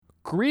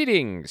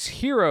Greetings,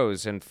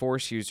 heroes and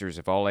Force users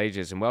of all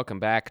ages, and welcome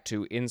back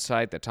to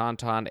Inside the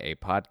Tauntaun, a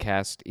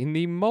podcast in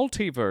the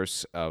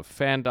multiverse of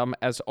fandom.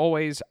 As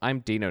always,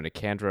 I'm Dino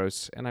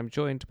Nicandros, and I'm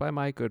joined by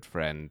my good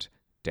friend,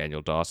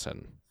 Daniel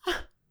Dawson.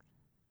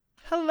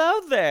 Hello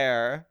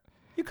there.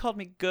 You called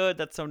me good.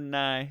 That's so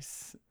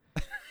nice.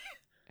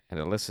 And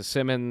Alyssa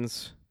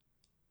Simmons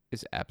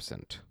is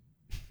absent.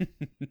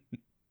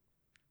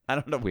 I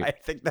don't know why I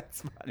think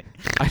that's funny.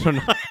 I don't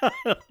know. I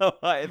don't know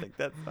why I think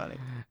that's funny.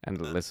 And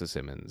Alyssa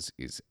Simmons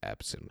is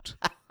absent.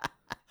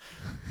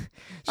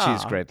 She's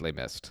Aw. greatly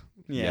missed.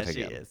 Yeah, yet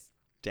she again. is.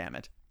 Damn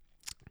it.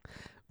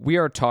 We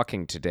are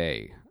talking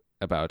today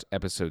about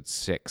episode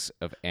 6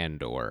 of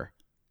Andor,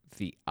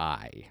 The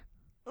Eye.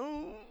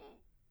 Ooh.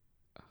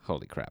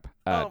 Holy crap.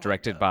 Oh my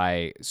Directed God.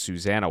 by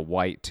Susanna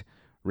White,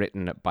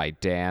 written by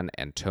Dan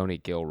and Tony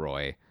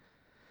Gilroy.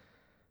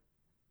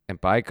 And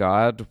by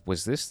God,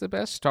 was this the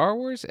best Star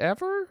Wars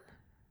ever?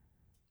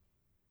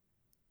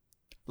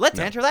 Let's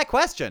No. answer that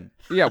question.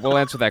 Yeah, we'll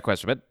answer that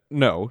question, but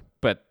no,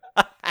 but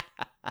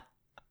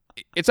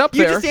it's up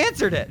You there. just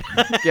answered it.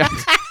 Yeah.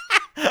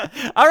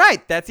 All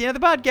right. That's the end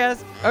of the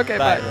podcast. Okay,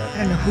 Bye. bye. I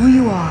don't know who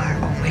you are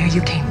or where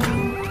you came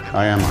from.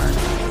 I am Iron.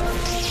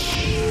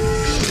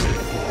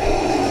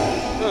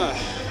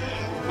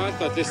 I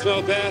thought they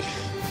smelled bad.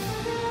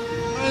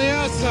 On the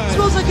outside.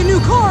 Smells like a new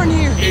car in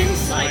here.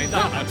 Inside the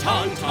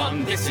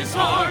Tauntaun, this is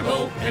our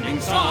opening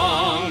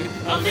song.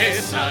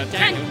 Alyssa,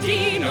 Daniel,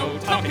 Dino,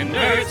 talking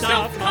nerd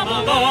stuff, come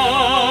along.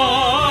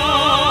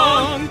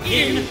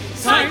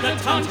 Inside the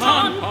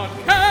Tauntaun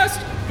podcast,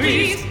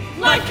 please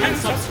like and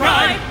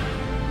subscribe.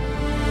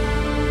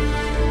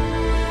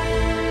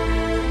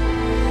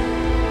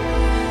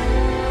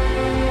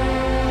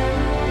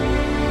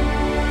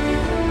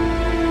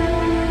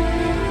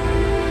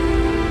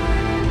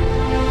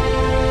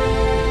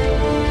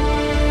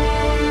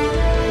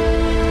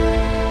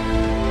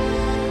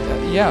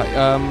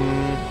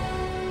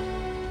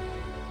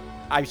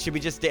 Should we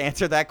just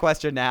answer that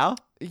question now?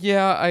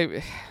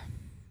 I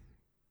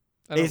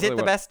don't Is it really the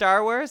want- best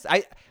Star Wars?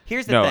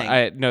 Here's the No,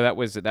 thing.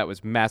 that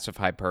was massive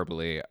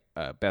hyperbole.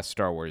 Best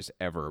Star Wars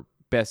ever.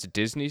 Best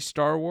Disney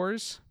Star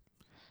Wars?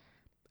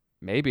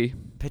 Maybe.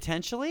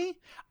 Potentially,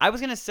 I was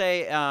gonna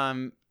say,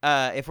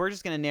 if we're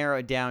just gonna narrow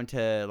it down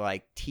to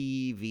like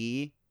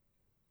TV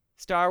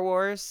Star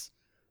Wars,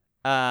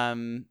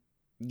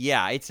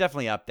 yeah, it's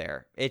definitely up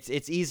there. It's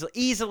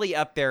easily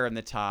up there in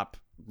the top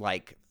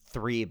like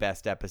 3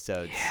 best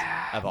episodes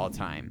of all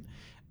time.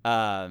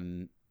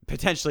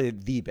 Potentially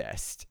the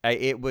best.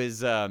 It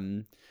was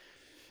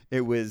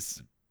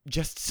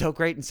just so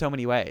great in so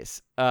many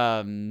ways.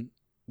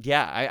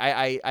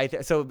 Yeah,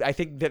 so I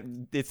think that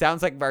it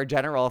sounds like our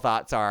general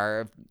thoughts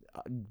are,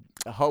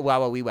 oh,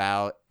 wow, wee,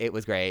 wow, it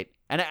was great,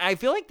 and I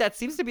feel like that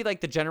seems to be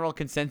like the general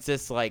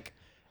consensus, like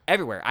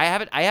everywhere. I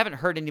haven't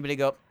heard anybody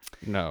go,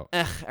 No.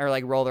 ugh, or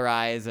like roll their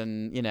eyes,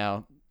 and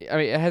I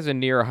mean, it has a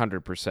near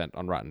 100%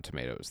 on Rotten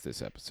Tomatoes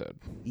this episode.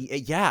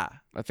 yeah.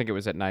 I think it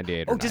was at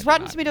 98 or Oh, does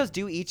Rotten 99. Tomatoes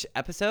do each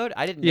episode?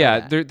 I didn't know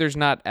Yeah, that. there's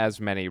not as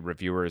many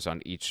reviewers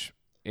on each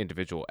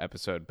individual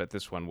episode, but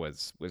this one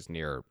was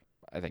near,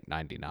 I think,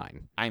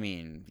 99. I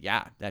mean,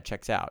 yeah, that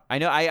checks out. I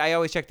know. I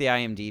always check the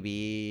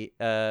IMDb,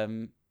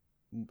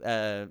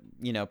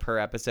 per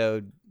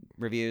episode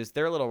reviews.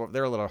 They're a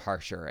little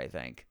harsher, I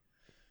think,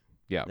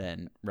 Yeah.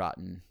 than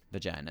Rotten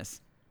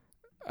Vaginas.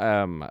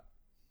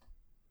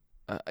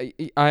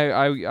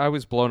 I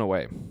was blown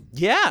away.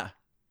 Yeah,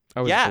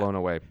 I was Yeah. blown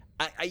away.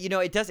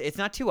 it's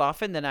not too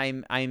often that I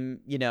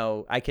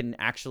can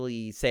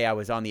actually say I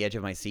was on the edge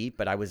of my seat,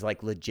 but I was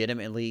like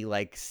legitimately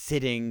like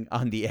sitting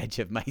on the edge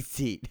of my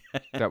seat.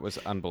 That was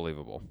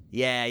unbelievable.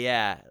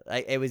 Yeah.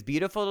 It was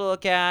beautiful to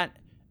look at.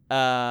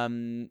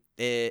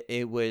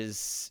 It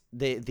was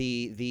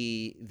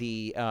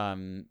the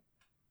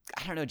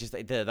I don't know, just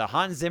like the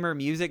Hans Zimmer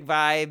music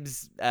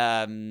vibes.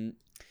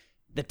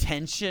 The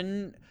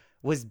tension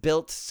was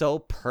built so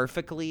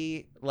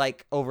perfectly,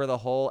 like over the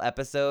whole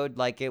episode.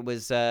 Like it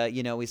was,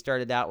 we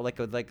started out with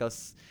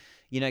because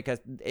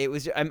it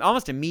was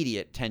almost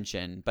immediate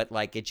tension, but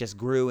like it just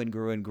grew and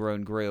grew and grew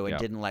and grew and Yeah.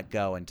 didn't let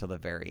go until the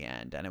very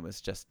end, and it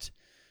was just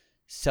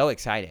so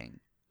exciting.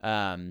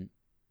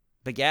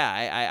 But yeah,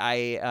 I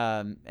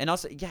and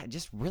also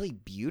just really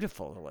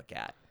beautiful to look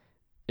at.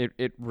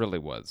 It really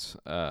was.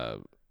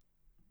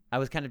 I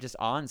was kind of just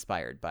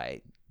awe-inspired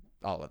by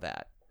all of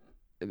that.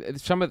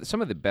 Some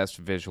of the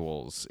best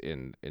visuals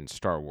in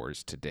Star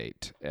Wars to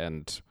date.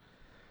 And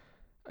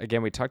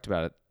again, we talked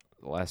about it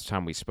the last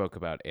time we spoke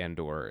about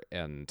Andor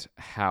and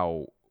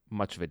how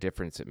much of a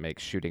difference it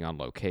makes shooting on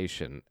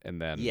location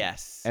and then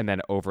Yes. and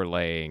then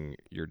overlaying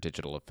your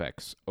digital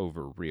effects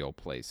over real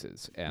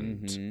places.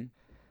 And Mhm.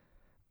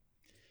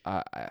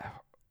 uh,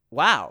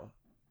 Wow.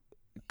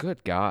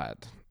 good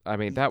God. I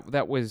mean,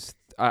 that was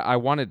I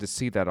wanted to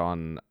see that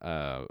on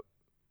a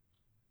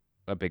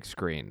big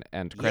screen.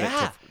 And credit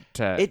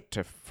Yeah.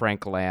 to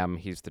Frank Lamb.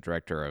 He's the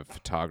director of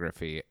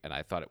photography, and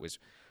I thought it was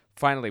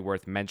finally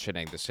worth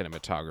mentioning the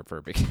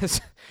cinematographer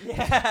because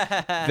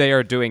Yeah. they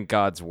are doing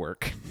God's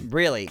work.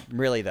 Really,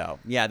 really though.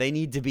 Yeah, they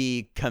need to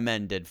be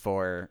commended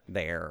for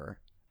their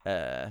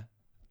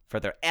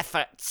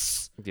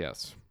efforts.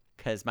 Yes.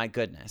 Cause my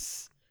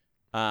goodness,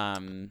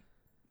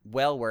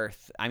 well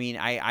worth. I mean,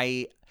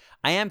 I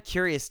am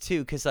curious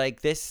too, cause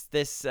like this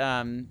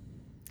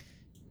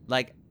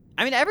like,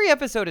 I mean, every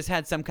episode has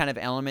had some kind of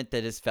element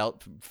that has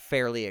felt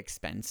fairly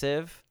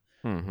expensive.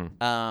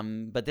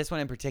 Mm-hmm. But this one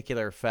in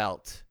particular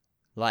felt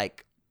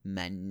like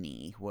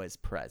money was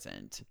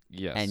present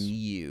Yes. and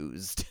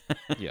used.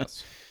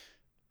 Yes.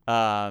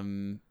 But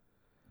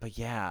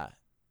yeah.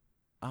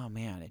 Oh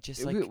man, it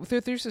just like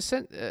There's a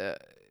sense.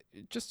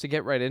 Just to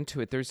get right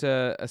into it, there's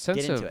a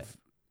sense into of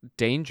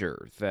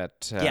danger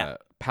that Yeah.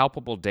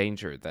 palpable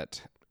danger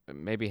that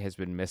maybe has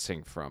been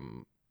missing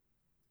from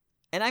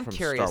and I'm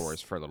curious. Star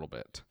Wars for a little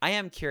bit. I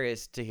am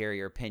curious to hear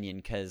your opinion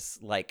because,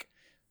 like,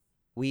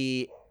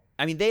 I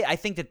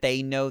think that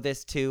they know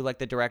this too. Like,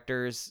 the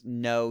directors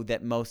know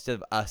that most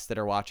of us that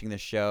are watching the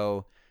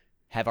show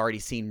have already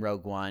seen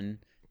Rogue One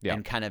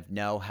and kind of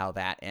know how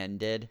that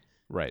ended.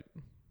 Right.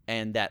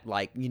 And that,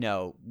 like, you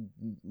know,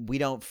 we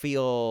don't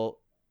feel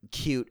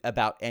cute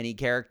about any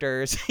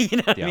characters. You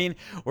know what I mean?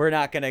 We're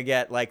not going to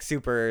get, like,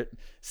 super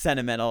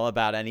sentimental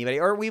about anybody.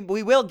 Or we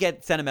will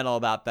get sentimental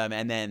about them,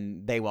 and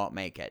then they won't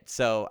make it.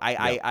 So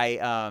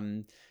I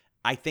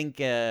think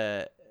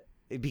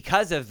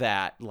because of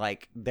that,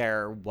 like,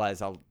 there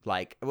was a,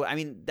 like, I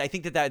mean, I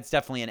think that that's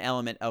definitely an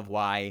element of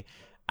why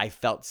I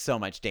felt so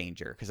much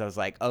danger. Because I was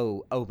like,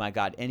 oh my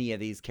God, any of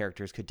these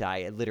characters could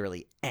die at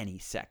literally any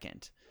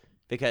second.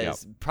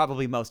 Because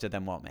probably most of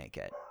them won't make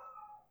it.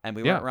 And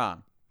we weren't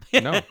wrong.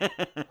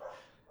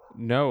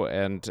 No,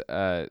 and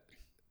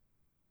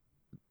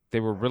they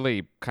were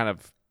really kind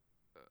of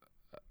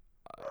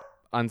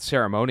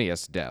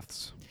unceremonious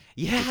deaths.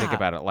 Yeah. If you think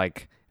about it,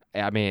 like,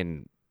 I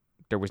mean,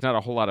 there was not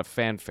a whole lot of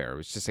fanfare. It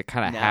was just, it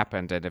kind of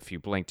happened, and if you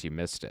blinked, you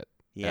missed it.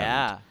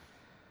 Yeah.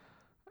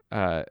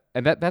 And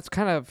that's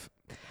kind of,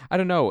 I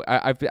don't know.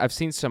 I've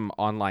seen some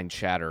online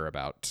chatter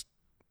about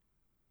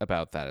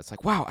that. It's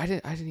like, wow, I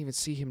didn't even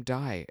see him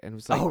die, and it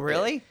was like, oh,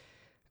 really?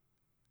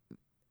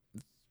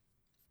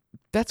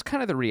 That's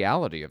kind of the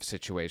reality of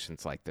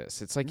situations like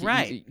this. It's like,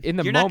 right. In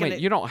the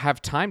moment, you don't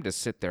have time to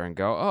sit there and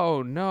go,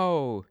 oh,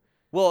 no.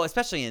 Well,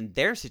 especially in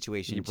their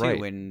situation, too, right.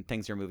 when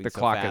things are moving the so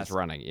clock fast. is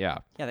running, yeah.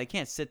 Yeah, they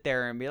can't sit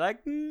there and be like,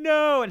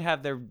 no, and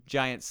have their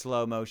giant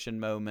slow motion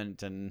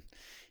moment and,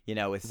 you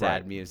know, with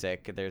sad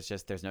music.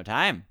 There's no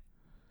time.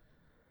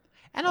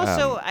 And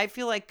also, I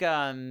feel like,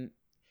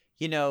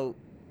 you know,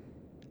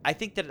 I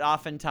think that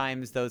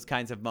oftentimes those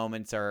kinds of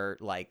moments are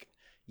like,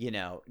 you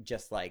know,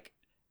 just like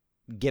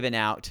given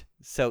out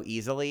so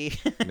easily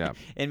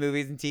in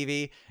movies and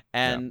TV.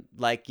 And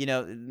like, you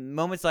know,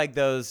 moments like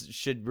those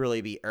should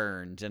really be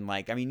earned. And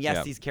like, I mean,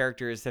 yes, these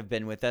characters have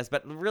been with us,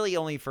 but really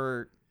only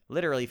for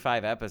literally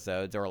 5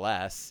 episodes or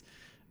less.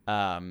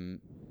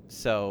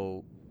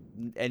 So,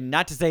 and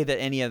not to say that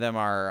any of them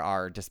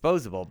are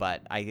disposable,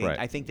 but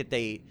I think that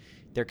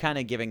they're kind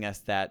of giving us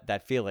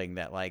that feeling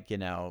that, like, you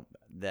know,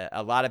 that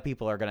a lot of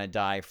people are going to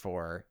die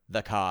for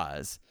the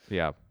cause.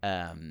 Yeah.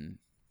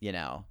 You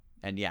know,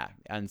 and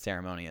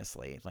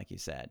unceremoniously, like you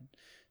said.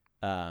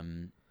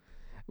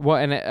 Well,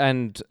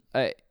 and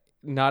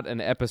not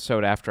an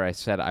episode after I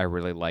said I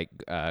really like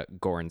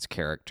Gorn's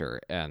character,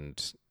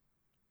 and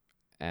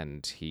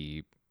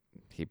he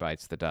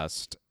bites the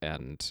dust,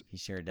 and he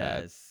sure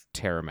does.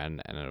 Terraman,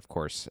 and then of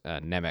course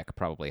Nemec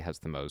probably has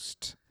the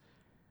most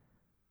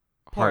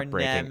Poor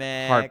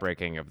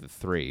heartbreaking of the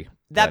 3.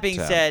 That being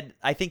said,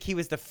 I think he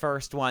was the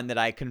first one that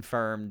I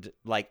confirmed,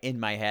 like, in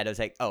my head. I was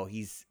like, oh,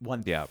 he's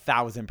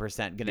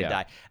 1,000% gonna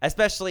die.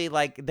 Especially,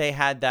 like, they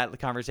had that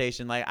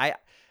conversation. Like,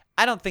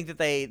 I don't think that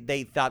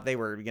they thought they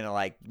were gonna,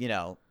 like, you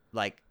know,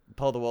 like,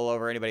 pull the wool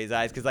over anybody's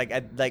eyes, because like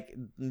at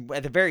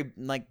the very,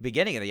 like,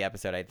 beginning of the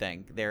episode, I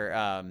think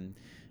they're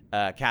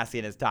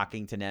Cassian is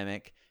talking to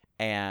Nemec,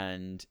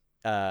 and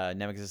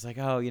Nemec is just like,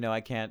 oh, you know, I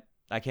can't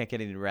get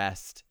any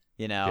rest.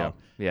 You know,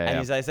 and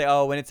he's like,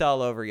 "Oh, when it's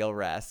all over, you'll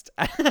rest."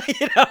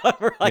 You know,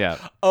 we're like,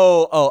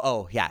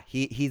 "Oh, yeah,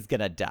 he's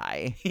gonna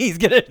die. He's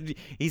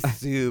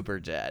super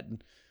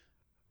dead.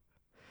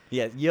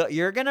 Yeah,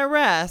 you're gonna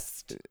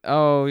rest.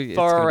 Oh, it's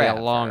forever. Gonna be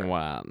a long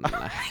one,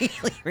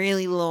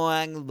 really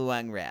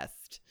long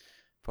rest.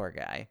 Poor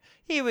guy.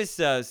 He was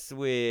so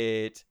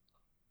sweet.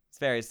 It's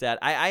very sad.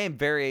 I am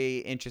very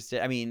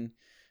interested. I mean,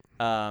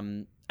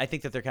 I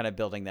think that they're kind of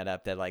building that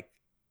up. That like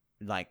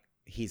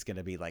he's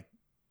gonna be like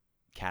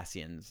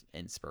Cassian's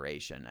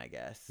inspiration, I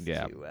guess.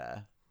 Yeah.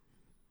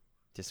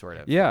 To sort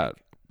of. Yeah.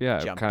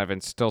 Like, jump. Kind of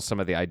instill some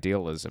of the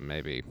idealism,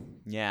 maybe.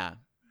 Yeah.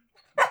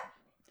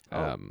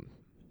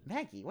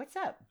 Maggie, what's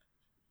up?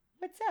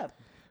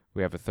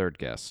 We have a third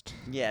guest.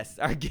 Yes,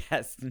 our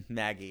guest,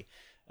 Maggie.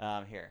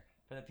 Here.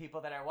 For the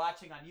people that are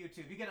watching on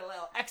YouTube, you get a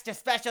little extra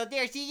special.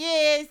 There she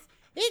is.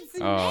 It's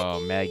Maggie. Oh,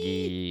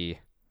 Maggie.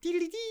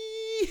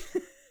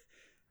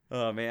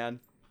 Oh, man.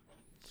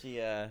 She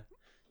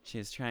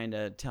is trying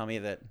to tell me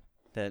that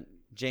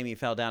Jamie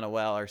fell down a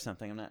well or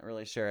something. I'm not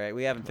really sure.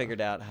 We haven't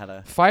figured out how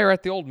to. Fire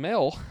at the old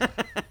mill.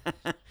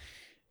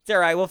 It's all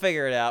right. We'll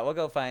figure it out. We'll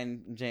go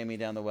find Jamie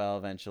down the well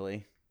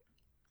eventually.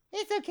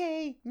 It's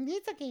okay.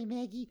 It's okay,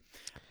 Maggie.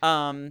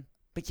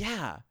 But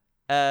yeah.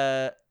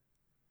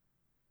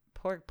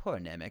 Poor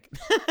Nemec.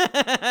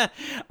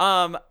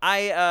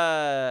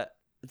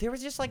 There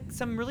was just like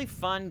some really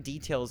fun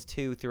details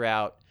too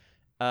throughout.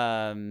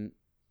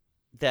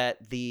 That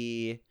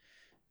the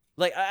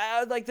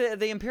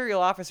the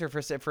Imperial officer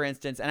for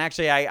instance, and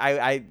actually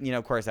I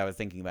of course I was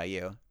thinking about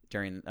you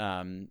during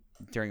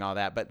all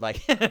that, but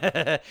like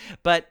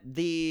but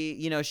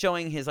the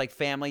showing his like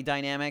family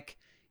dynamic,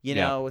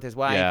 with his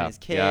wife and his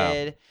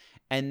kid,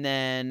 and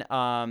then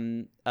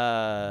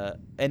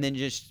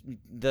just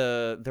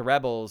the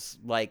rebels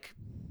like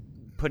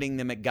putting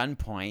them at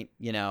gunpoint,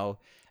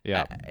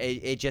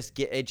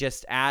 it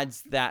just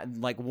adds that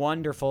like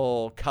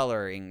wonderful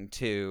coloring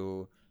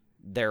to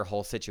their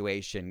whole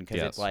situation,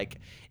 because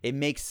it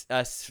makes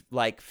us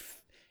like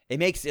it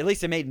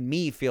made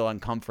me feel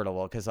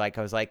uncomfortable, because like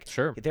I was like,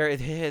 sure,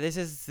 this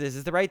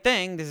is the right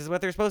thing, this is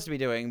what they're supposed to be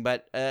doing,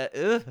 but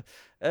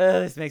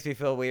this makes me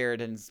feel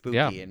weird and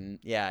spooky, and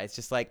it's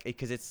just like,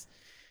 because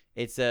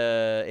when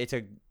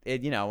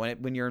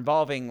you're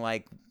involving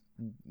like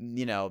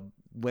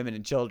women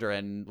and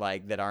children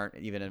like that aren't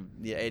even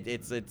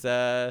it's there's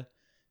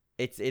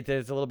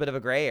a little bit of a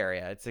gray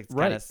area. It's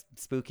kind of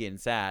spooky and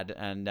sad,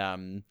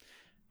 and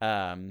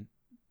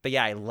but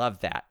yeah, I love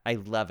that. I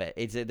love it.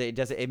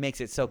 It makes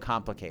it so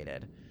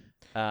complicated.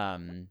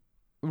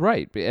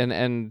 Right,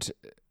 and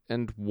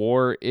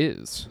war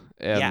is,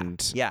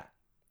 and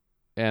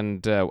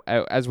and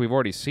as we've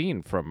already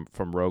seen from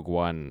Rogue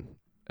One,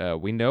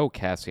 we know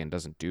Cassian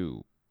doesn't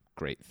do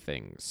great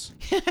things.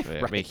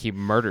 I mean, he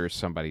murders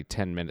somebody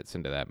 10 minutes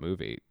into that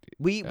movie.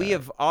 We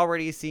have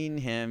already seen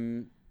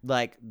him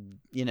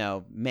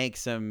make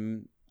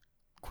some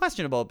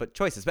questionable but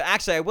choices. But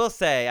actually, I will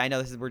say, I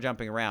know we're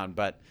jumping around,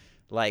 but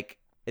like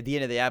at the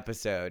end of the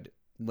episode,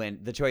 when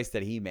the choice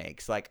that he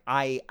makes, like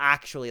I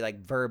actually like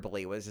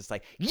verbally was just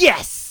like,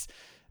 yes,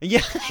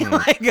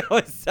 like it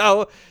was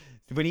so,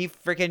 when he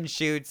freaking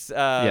shoots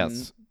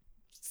yes,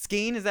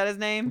 Skeen, is that his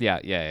name?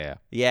 Yeah.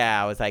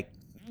 I was like,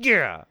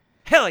 yeah,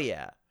 hell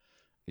yeah.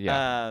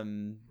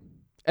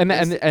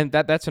 And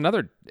that's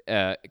another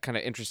kind of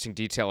interesting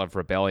detail of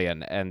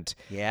Rebellion, and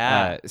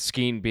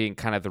Skeen being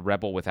kind of the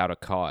rebel without a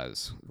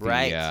cause.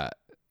 Right.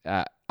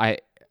 I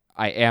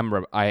am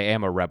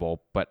a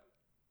rebel, but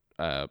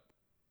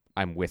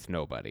I'm with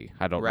nobody.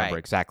 I don't remember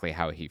exactly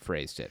how he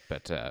phrased it,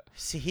 but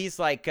see, he's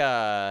like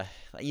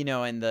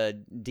in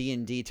the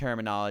D&D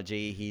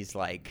terminology, he's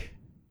like,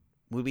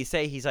 would we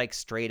say he's like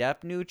straight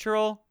up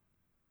neutral,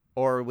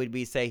 or would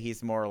we say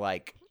he's more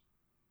like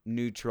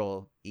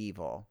neutral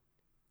evil?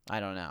 I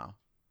don't know.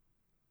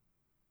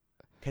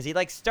 Because he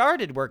like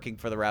started working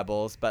for the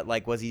rebels, but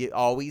like, was he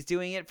always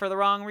doing it for the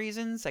wrong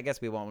reasons? I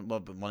guess we'll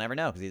never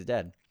know, because he's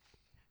dead.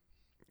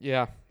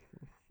 Yeah,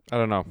 I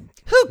don't know.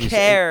 Who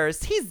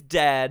cares? He's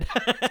dead.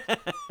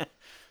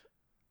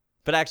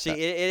 But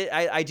actually,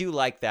 I do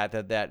like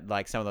that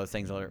like some of those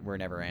things were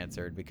never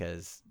answered,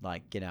 because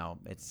like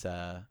it's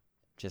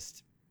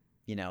just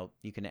you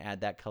can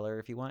add that color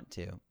if you want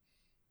to.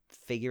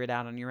 Figure it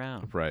out on your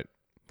own. Right.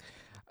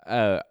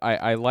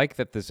 I like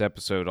that this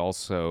episode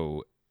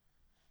also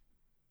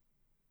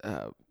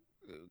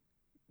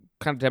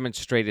kind of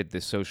demonstrated the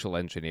social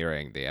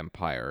engineering the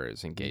Empire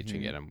is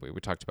engaging in. And we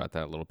talked about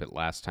that a little bit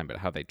last time, but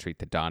how they treat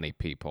the Donnie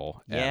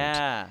people.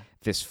 Yeah. And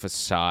this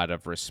facade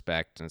of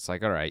respect. And it's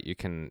like, all right, you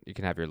can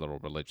have your little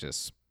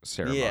religious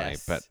ceremony,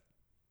 but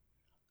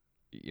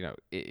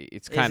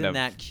it's kind Isn't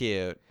that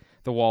cute?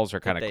 The walls are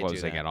kind of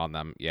closing in on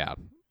them. Yeah.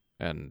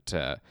 And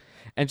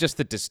just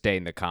the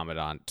disdain the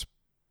Commandant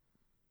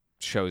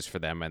shows for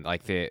them, and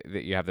like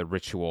you have the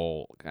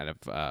ritual kind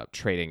of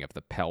trading of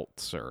the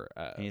pelts, or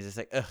and he's just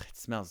like, ugh, it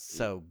smells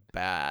so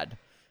bad.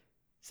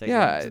 So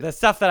yeah, the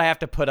stuff that I have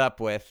to put up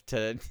with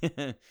to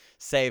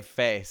save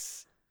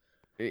face.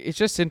 It's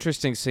just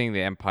interesting seeing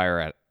the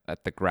Empire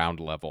at the ground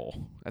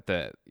level, at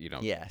the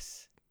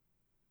yes,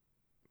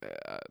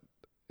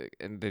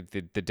 and the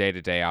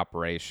day-to-day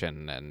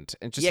operation, and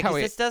just how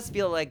it, this does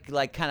feel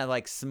like kind of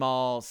like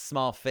small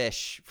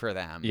fish for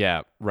them.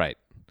 Yeah, right.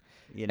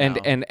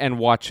 And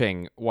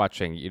watching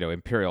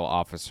Imperial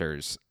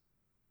officers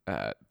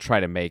try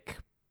to make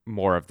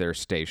more of their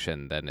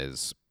station than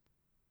is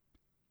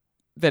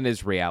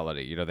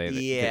reality.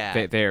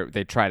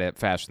 They try to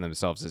fashion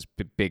themselves as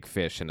big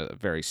fish in a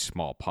very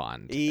small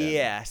pond.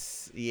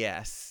 Yes,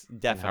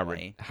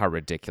 definitely. How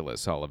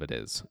ridiculous all of it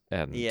is,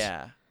 and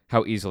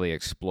how easily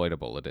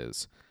exploitable it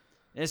is.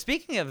 And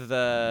speaking of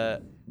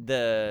the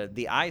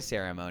eye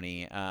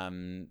ceremony,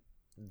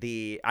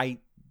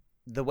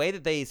 the way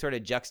that they sort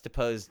of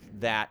juxtaposed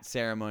that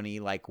ceremony,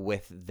 like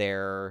with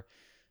their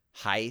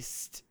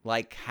heist,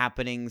 like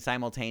happening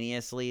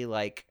simultaneously,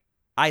 like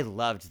I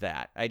loved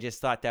that. I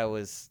just thought that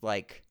was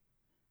like,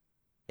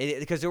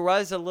 because there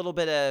was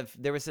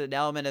an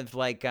element of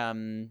like,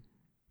 what's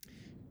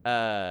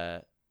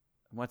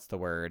the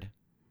word?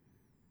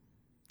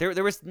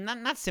 there was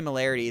not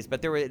similarities,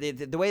 but there were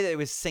the way that it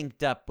was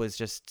synced up was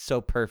just so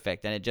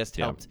perfect, and it just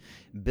helped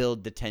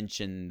build the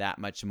tension that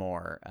much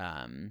more.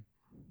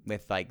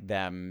 With like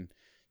them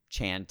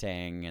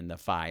chanting and the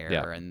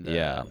fire and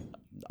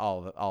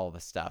all the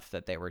stuff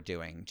that they were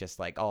doing, just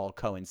like all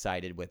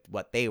coincided with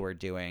what they were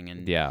doing,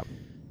 and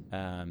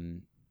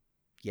and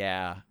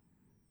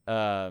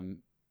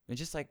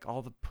just like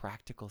all the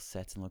practical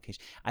sets and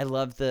locations. I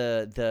love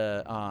the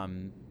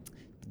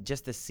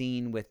just the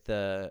scene with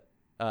the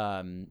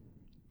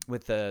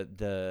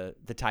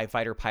TIE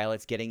fighter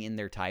pilots getting in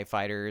their TIE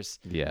fighters.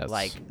 Yes.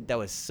 Like that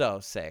was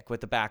so sick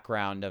with the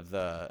background of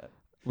the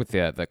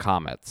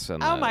comets and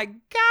my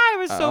god, it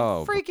was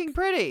so freaking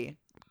pretty.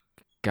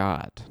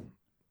 God.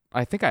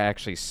 I think I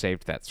actually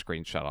saved that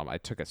screenshot. I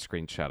took a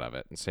screenshot of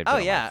it and saved it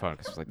on my phone.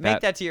 'Cause like,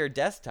 make that to your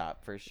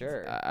desktop for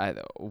sure.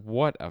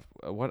 What a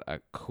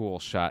cool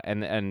shot.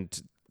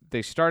 And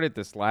they started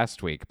this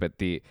last week, but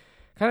the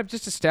kind of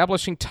just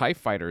establishing TIE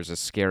fighters is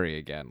scary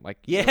again. Like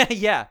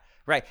yeah.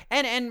 Right.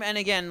 And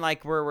again,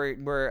 like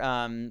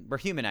we're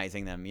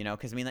humanizing them,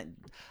 because I mean, like,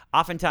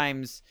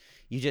 oftentimes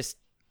you just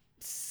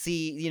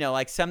see,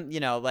 like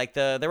like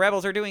the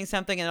rebels are doing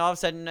something and all of a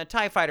sudden a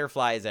TIE fighter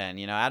flies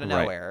in, out of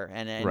nowhere.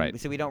 And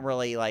so we don't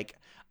really like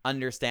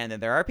understand that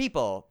there are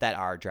people that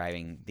are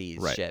driving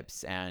these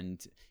ships,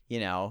 and,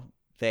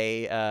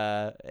 they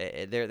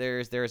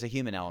there's a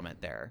human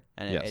element there.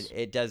 And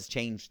it does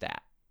change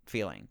that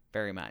feeling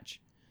very much.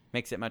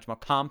 Makes it much more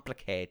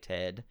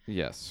complicated.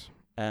 Yes.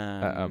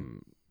 I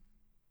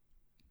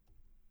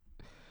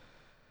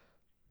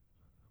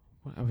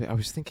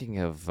was thinking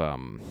of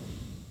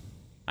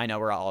I know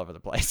we're all over the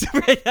place.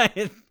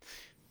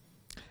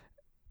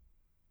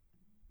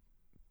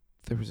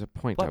 There was a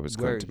point I was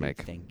going to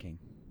make. Thinking?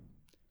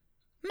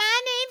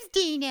 My name's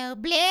Dino.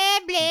 Blah,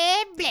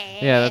 blah, blah.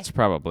 Yeah, that's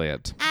probably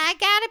it. I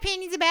got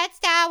opinions about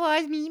Star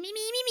Wars.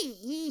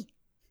 Me.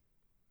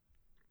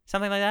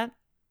 Something like that?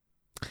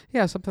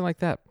 Yeah, something like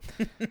that.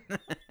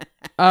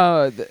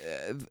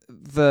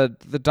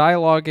 The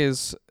dialogue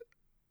is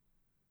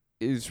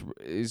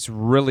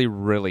really,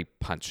 really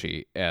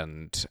punchy,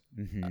 and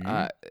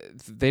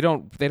they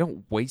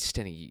don't waste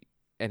any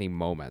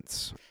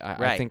moments.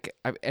 I think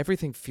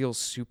everything feels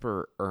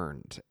super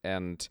earned,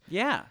 and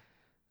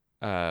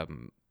I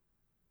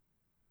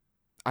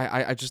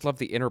just love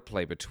the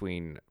interplay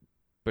between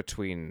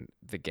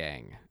the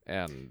gang,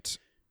 and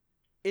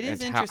it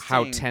is interesting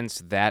how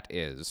tense that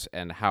is,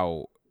 and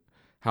how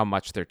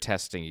much they're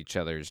testing each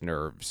other's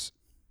nerves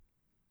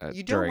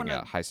during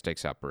a high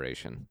stakes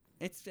operation.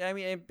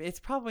 It's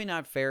probably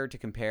not fair to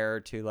compare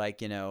to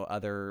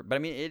other, but I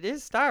mean, it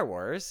is Star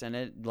Wars, and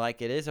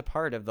it is a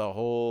part of the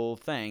whole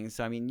thing.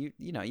 So I mean, you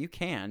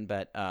can,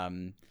 but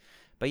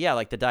yeah,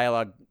 like the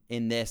dialogue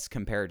in this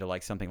compared to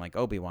like something like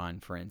Obi-Wan,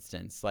 for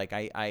instance. Like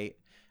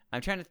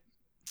I'm trying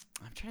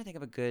to think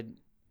of a good,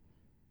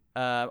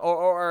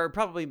 or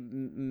probably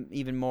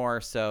even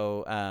more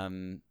so,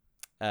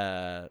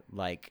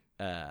 like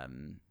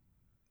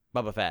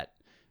Boba Fett.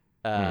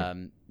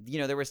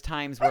 There was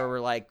times where we're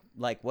like,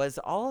 was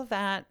all of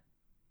that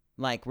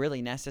like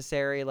really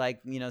necessary?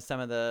 Like, some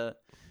of the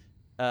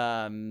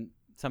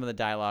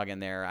dialogue in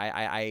there,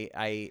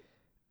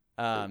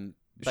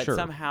 but sure.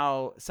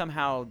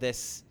 somehow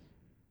this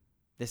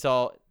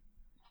all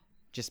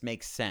just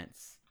makes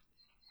sense.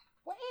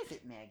 What is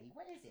it, Maggie?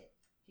 What is it?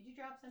 Did you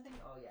drop something?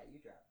 Oh, yeah, you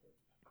dropped it.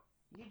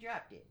 You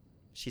dropped it.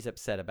 She's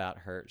upset about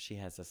she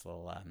has this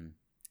little,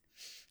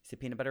 is it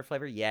peanut butter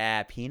flavor?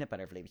 Yeah, peanut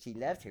butter flavor. She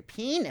loves her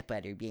peanut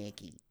butter,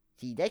 Becky.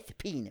 See, that's the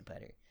peanut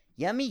butter.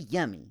 Yummy,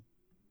 yummy.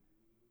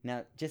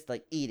 Now, just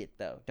like eat it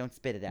though. Don't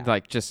spit it out.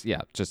 Like just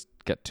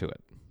get to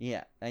it.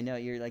 Yeah, I know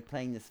you're like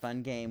playing this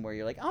fun game where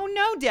you're like, oh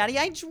no, Daddy,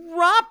 I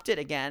dropped it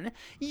again.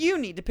 You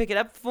need to pick it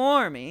up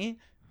for me.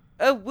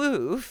 A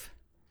woof.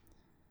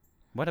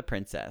 What a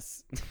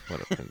princess.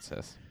 What a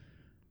princess.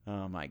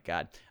 Oh my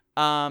God.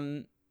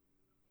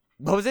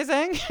 What was I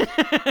saying?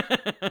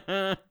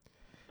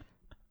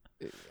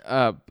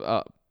 A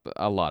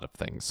lot of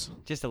things.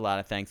 Just a lot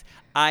of things.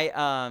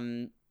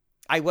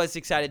 I was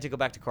excited to go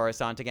back to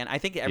Coruscant again. I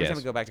think every time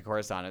we go back to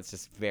Coruscant, it's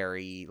just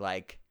very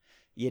like,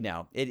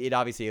 it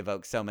obviously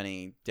evokes so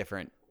many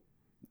different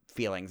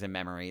feelings and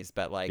memories.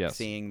 But like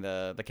seeing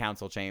the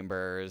council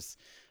chambers,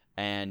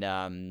 and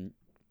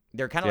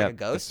they're kind of like a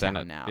ghost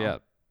town now. Yeah.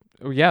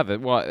 Yeah,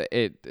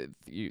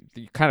 you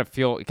kind of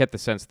get the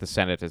sense the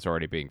Senate is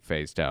already being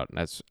phased out, and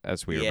as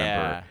we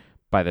remember,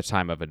 by the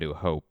time of A New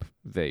Hope,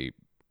 they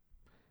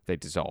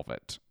dissolve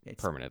it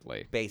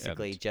permanently.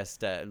 Basically, just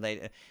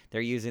they're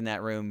using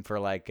that room for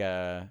like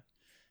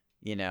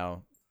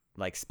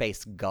like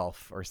space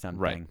golf or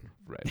something.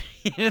 Right.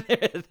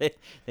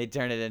 They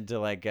turn it into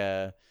like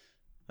I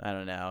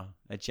don't know,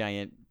 a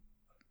giant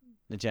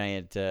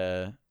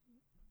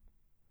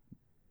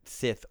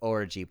Sith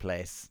orgy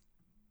place.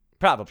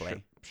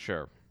 Probably.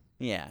 Sure.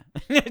 Yeah.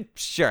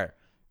 Sure.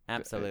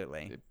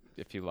 Absolutely.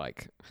 If you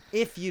like.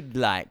 If you'd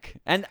like.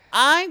 And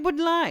I would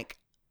like.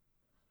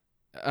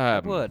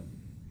 I would.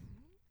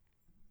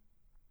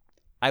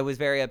 I was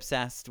very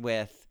obsessed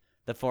with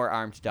the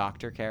 4-armed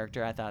doctor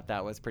character. I thought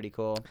that was pretty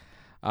cool.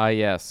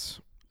 Yes.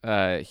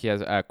 He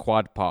has a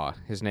quad paw.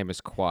 His name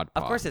is Quad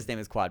Paw. Of course his name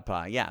is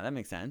Quadpaw. Yeah, that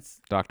makes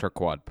sense. Dr.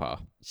 Quad Paw.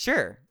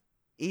 Sure.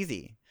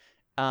 Easy.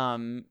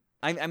 I'm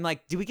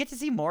like, do we get to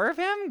see more of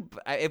him?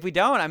 If we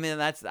don't, I mean,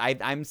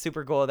 I'm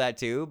super cool with that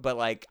too. But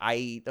like,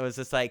 I was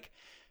just like,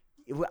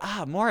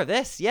 more of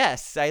this.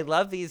 Yes, I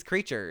love these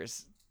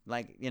creatures.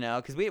 Like,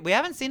 because we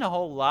haven't seen a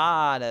whole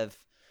lot of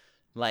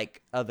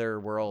like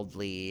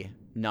otherworldly,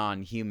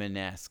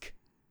 non-human-esque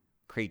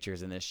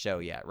creatures in this show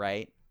yet,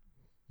 right?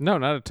 No,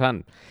 not a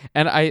ton.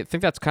 And I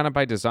think that's kind of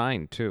by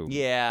design too.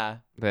 Yeah.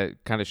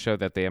 That kind of show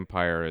that the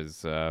Empire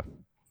is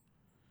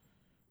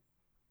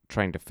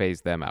trying to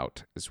phase them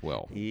out as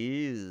well.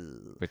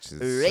 Ew. Which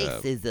is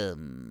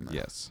racism.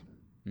 Yes.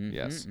 Mhm,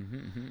 Yes.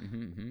 mhm,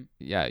 mhm, mhm.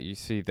 Yeah, you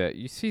see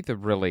the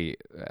really,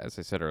 as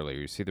I said earlier,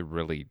 you see the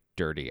really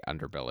dirty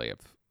underbelly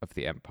of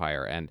the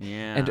Empire. And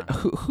Yeah. and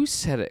who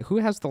said it? Who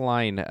has the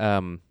line?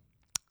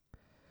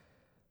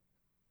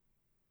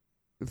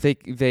 They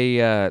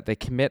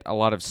commit a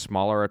lot of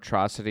smaller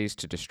atrocities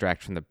to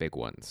distract from the big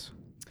ones.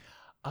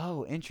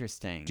 Oh,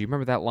 interesting. Do you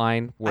remember that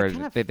line where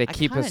they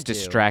keep us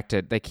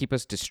distracted? They keep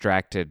us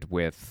distracted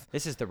with.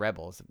 This is the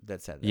rebels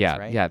that said this, Yeah,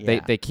 right? yeah.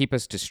 They keep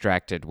us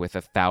distracted with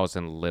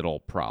 1,000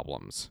 little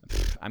problems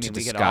I mean,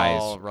 we could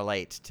disguise- all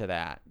relate to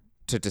that.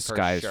 to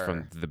disguise sure.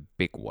 from the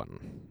big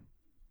one.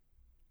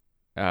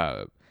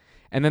 And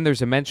then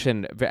there's a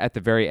mention at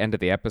the very end of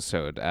the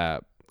episode,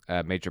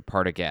 Major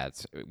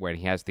Partagatz,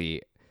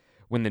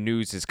 when the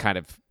news is kind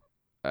of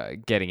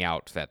getting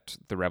out that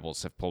the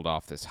rebels have pulled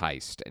off this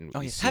heist, and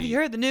Have you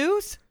heard the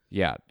news?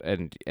 Yeah,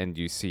 and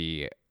you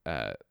see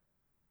the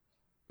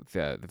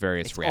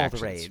various It's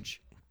reactions. all the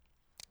rage.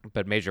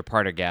 But Major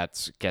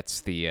Partagatz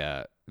gets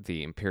the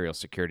Imperial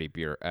Security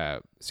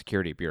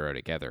Bureau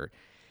together,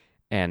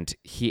 and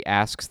he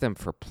asks them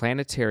for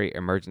planetary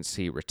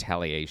emergency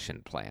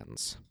retaliation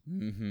plans.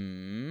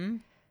 Mm-hmm.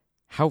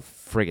 How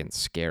friggin'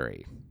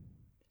 scary!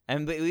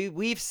 And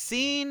we've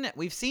seen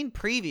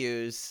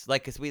previews,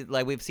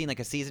 we've seen like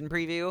a season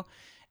preview,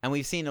 and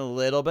we've seen a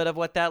little bit of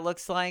what that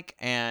looks like.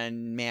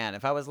 And man,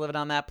 if I was living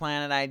on that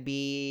planet, I'd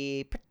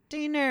be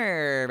pretty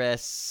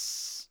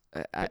nervous.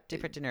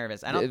 Pretty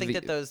nervous. I don't think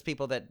that those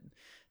people that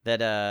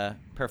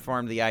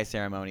performed the eye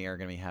ceremony are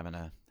going to be having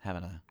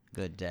a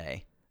good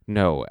day.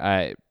 No,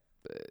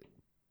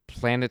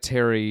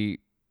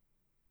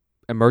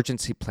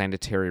 emergency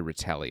planetary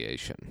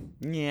retaliation.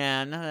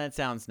 Yeah, no, that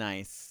sounds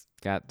nice.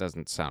 That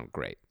doesn't sound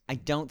great. I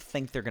don't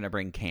think they're going to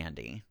bring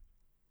candy.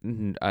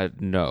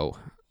 No.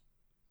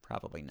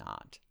 Probably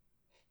not.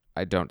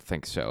 I don't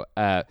think so.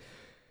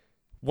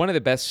 One of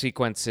the best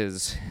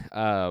sequences,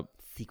 I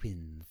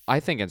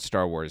think, in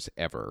Star Wars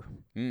ever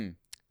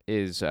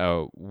is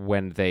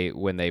when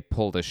they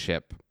pull the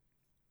ship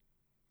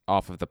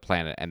off of the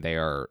planet and they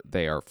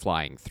are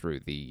flying through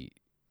the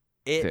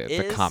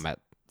comet.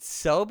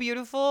 So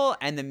beautiful,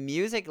 and the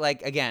music,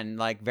 like, again,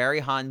 like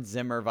very Hans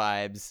Zimmer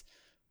vibes.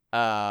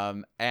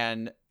 And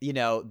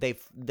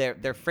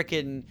they're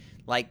freaking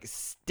like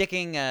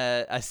sticking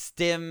a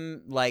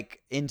stim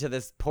like into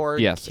this poor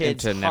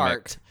kid's into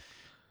heart, Nemec.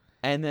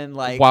 And then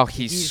like while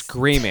he's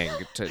screaming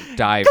to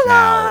dive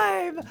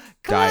now,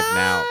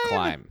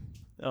 climb.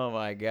 Oh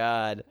my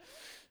god.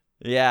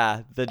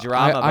 Yeah, the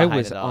drama I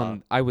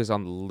was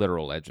on the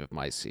literal edge of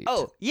my seat.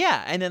 Oh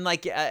yeah, and then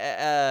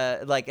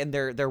and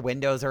their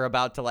windows are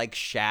about to like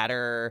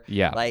shatter.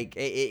 Yeah, like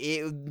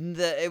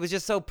it was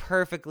just so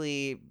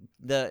perfectly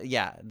the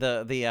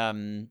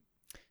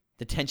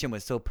tension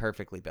was so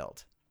perfectly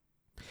built.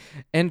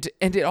 And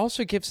it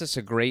also gives us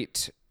a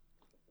great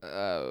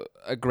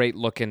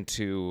look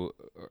into,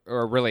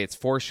 or really it's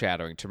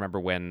foreshadowing to remember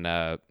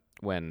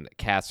when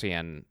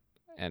Cassian.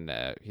 And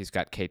he's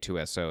got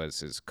K2SO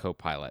as his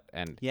co-pilot,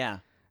 and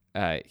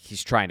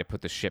he's trying to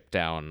put the ship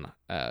down.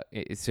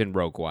 It's in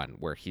Rogue One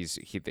where he's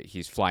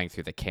flying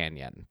through the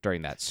canyon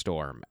during that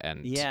storm,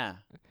 and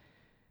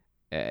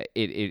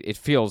it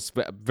feels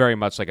very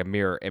much like a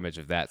mirror image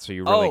of that. So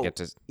you really get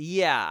to.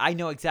 Yeah, I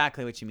know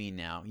exactly what you mean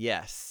now.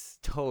 Yes,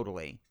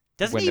 totally.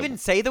 Doesn't he even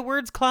say the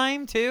words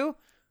 "climb" too?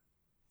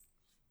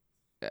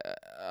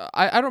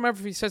 I don't remember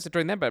if he says it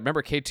during that, but I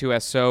remember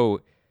K2SO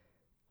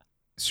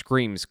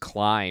screams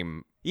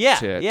 "climb."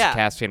 To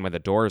Cassian when the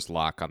doors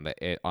lock on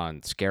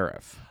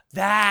Scarif.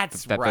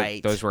 That's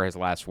right. Those were his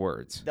last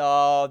words.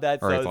 Oh,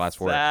 that's his so last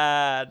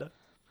sad. Word.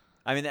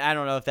 I mean, I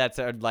don't know if that's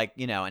an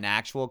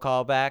actual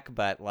callback,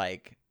 but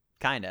like,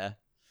 kinda.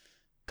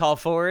 Call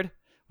forward.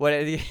 What?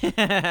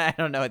 I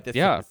don't know what this is.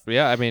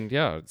 Yeah. I mean,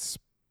 it's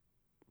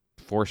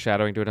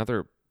foreshadowing to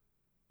another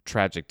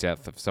tragic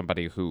death of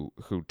somebody who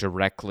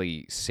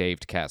directly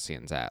saved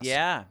Cassian's ass.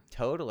 Yeah,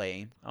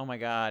 totally. Oh my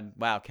God!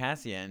 Wow,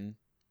 Cassian.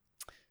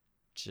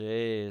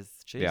 Jeez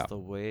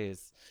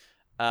Louise.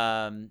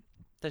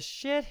 The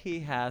shit he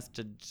has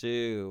to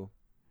do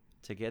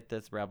to get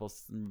this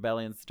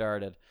rebellion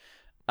started.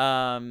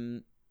 I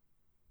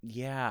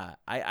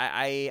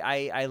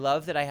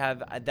love that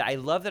I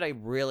love that I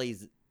really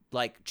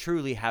like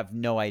truly have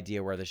no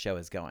idea where the show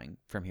is going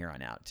from here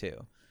on out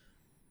too.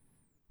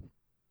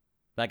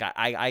 Like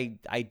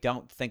I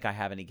don't think I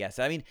have any guesses.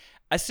 I mean,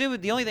 assume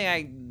the only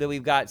thing that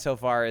we've got so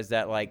far is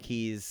that like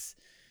he's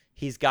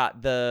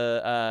got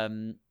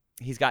the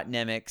he's got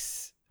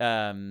Nemec's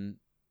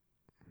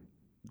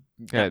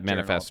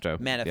manifesto.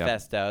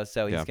 Manifesto.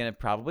 So he's Yeah. gonna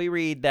probably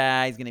read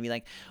that. He's gonna be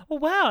like, "Oh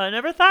wow, I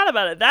never thought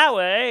about it that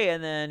way."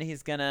 And then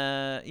he's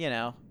gonna,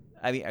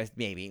 I mean,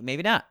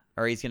 maybe not.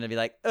 Or he's gonna be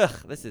like,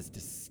 "Ugh, this is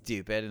just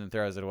stupid," and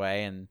throws it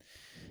away. And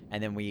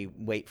then we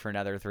wait for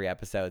another 3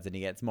 episodes, and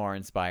he gets more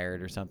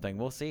inspired or something.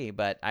 We'll see.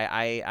 But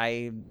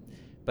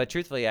but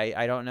truthfully,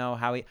 I don't know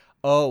how he.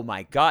 Oh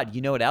my God!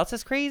 You know what else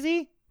is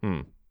crazy?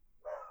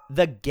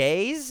 The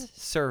gays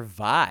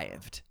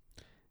survived.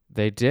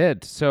 They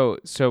did. So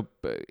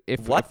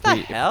if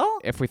hell?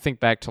 If we think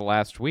back to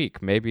last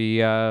week, maybe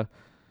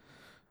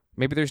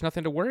there's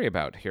nothing to worry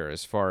about here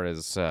as far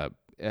as Are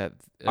they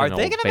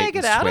gonna make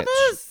it out of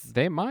this?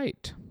 They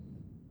might.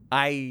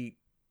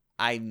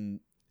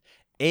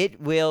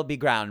 It will be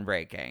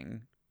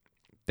groundbreaking.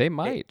 They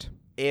might.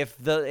 If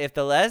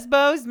the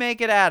Lesbos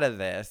make it out of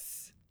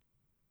this,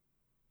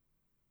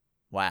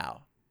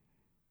 wow.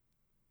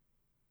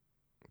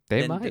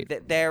 They Then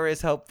might. There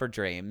is hope for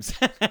dreams.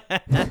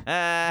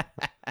 I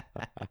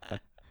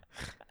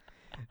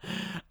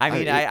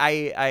mean,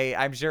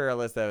 I'm sure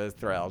Alyssa is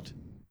thrilled.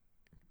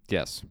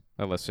 Yes,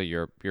 Alyssa,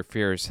 your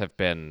fears have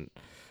been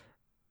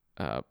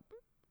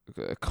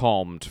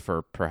calmed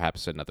for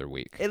perhaps another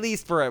week. At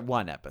least for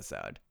 1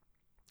 episode.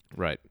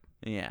 Right.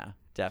 Yeah,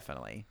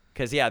 definitely.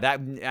 Because that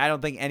I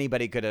don't think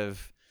anybody could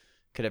have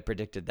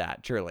predicted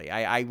that. Truly,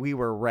 we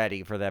were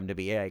ready for them to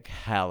be like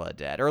hella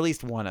dead, or at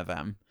least one of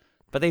them.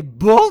 But they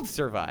both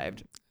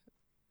survived.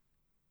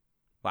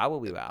 Wow,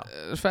 wow.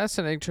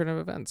 Fascinating turn of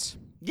events.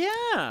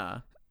 Yeah.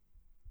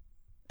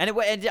 And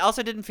it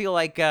also didn't feel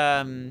like,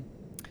 I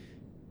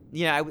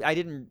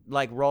didn't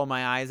like roll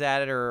my eyes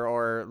at it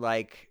or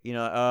like,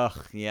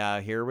 ugh, yeah,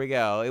 here we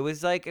go. It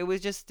was like, it was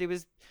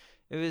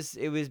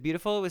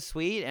beautiful. It was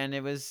sweet. And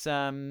it was,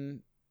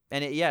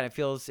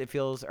 it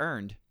feels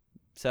earned.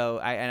 So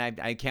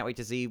I can't wait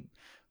to see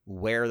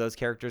where those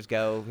characters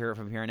go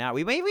from here on out.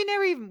 We are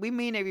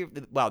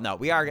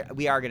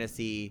going to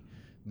see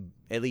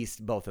at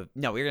least both of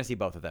we're going to see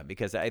both of them,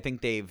 because I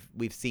think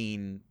we've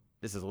seen,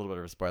 this is a little bit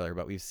of a spoiler,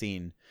 but we've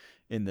seen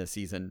in the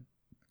season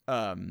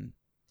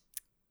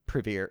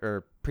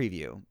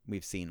preview,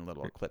 we've seen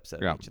little clips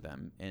of each of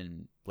them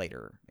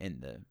later in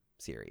the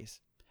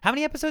series. How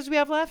many episodes do we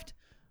have left?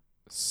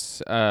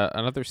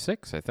 Another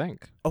 6, I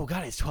think. Oh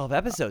God, it's 12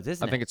 episodes,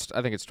 isn't it? I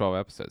think it's 12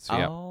 episodes.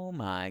 Yeah. Oh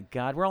my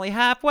God, we're only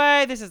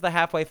halfway. This is the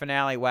halfway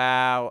finale.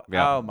 Wow.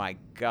 Yeah. Oh my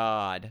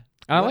God.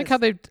 And I like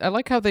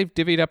how they've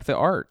divvied up the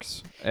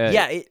arcs.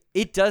 Yeah,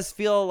 it does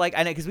feel like,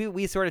 I know, because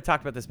we sort of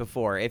talked about this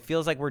before. It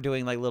feels like we're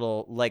doing like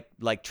little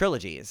like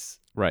trilogies.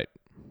 Right.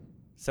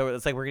 So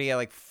it's like we're gonna get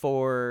like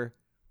 4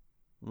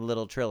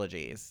 little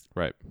trilogies.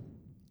 Right.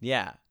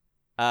 Yeah.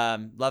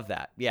 Love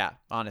that. Yeah,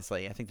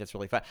 honestly, I think that's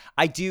really fun.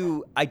 I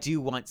do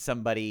want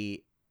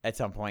somebody at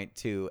some point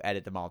to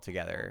edit them all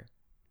together,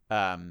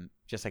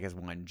 just like as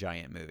one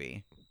giant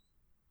movie.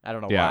 I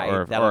don't know why.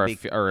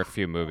 Or a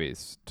few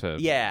movies to.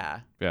 Yeah.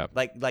 Yeah.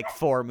 Like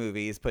 4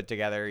 movies put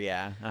together.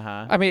 Yeah.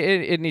 I mean,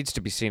 it needs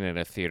to be seen in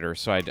a theater,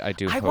 so I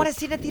do. I want to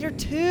see it in a theater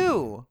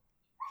too.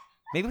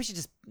 Maybe we should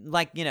just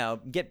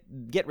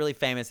get really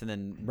famous and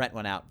then rent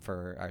one out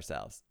for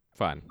ourselves.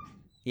 Fine.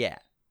 Yeah.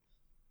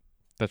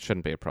 That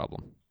shouldn't be a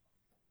problem.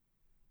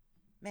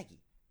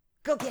 Maggie,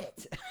 go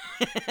get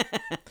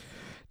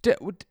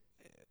it.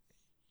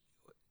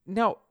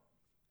 Now,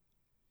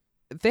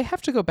 they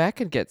have to go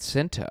back and get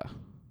Cinta.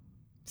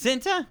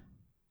 Cinta?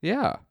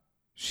 Yeah,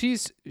 she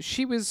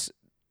was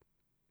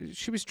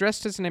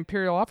dressed as an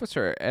Imperial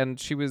officer, and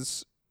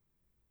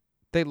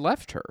they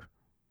left her.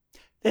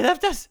 They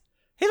left us.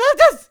 He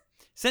left us.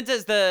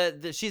 Cinta's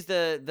she's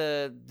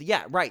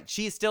yeah, right.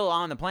 She's still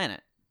on the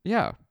planet.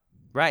 Yeah.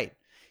 Right.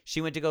 She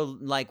went to go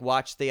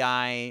watch the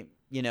eye,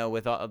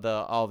 with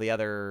all the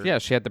other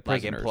she had the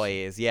prisoners.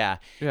 employees. Yeah.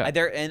 Yeah.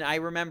 And I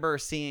remember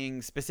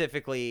seeing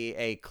specifically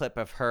a clip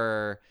of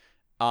her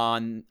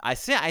on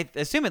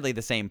assumedly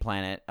the same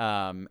planet,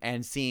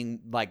 and seeing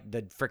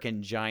the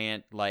freaking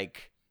giant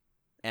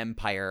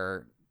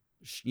Empire,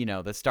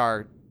 the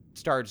Star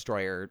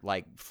Destroyer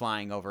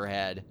flying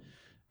overhead.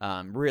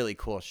 Really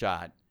cool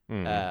shot.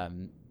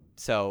 Mm-hmm.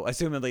 So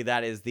assumedly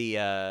that is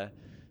the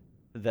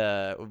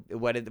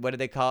what did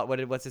they call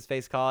it? What's his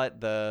face call it?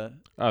 The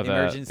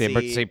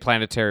emergency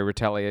planetary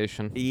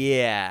retaliation.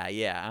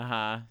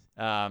 Yeah.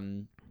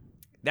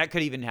 That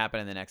could even happen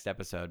in the next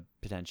episode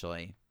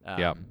potentially.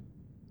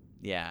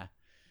 Yeah.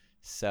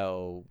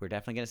 So we're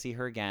definitely gonna see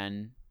her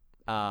again.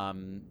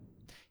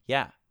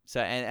 Yeah. So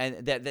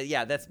and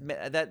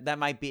that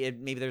might be it.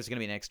 Maybe there's gonna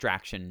be an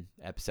extraction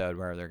episode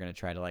where they're gonna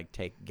try to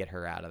get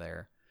her out of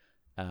there,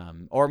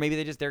 or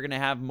maybe they're gonna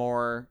have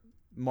more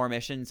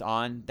missions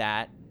on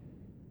that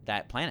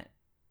planet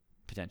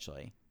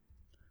potentially.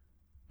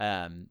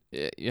 Yeah.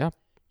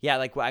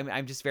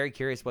 I'm just very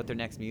curious what their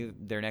next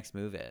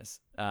move is.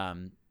 I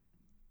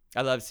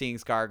love seeing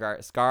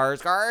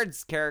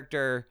Skarsgård's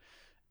character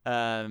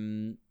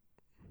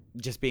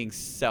just being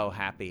so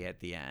happy at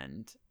the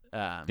end.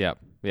 Yeah.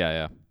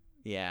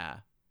 Yeah.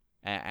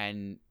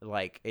 And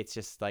like, it's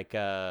just like,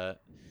 the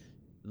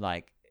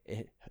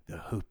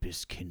hope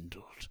is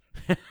kindled.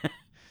 It's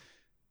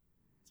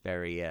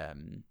very,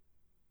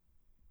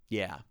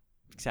 yeah.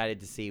 Excited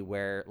to see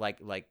where,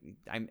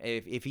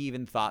 if he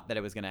even thought that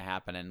it was going to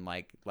happen. And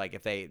like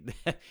if they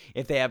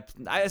have,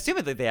 I assume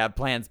that they have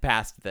plans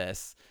past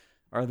this,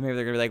 or maybe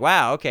they're going to be like,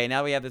 wow, okay,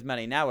 now we have this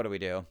money. Now what do we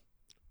do?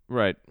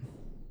 Right.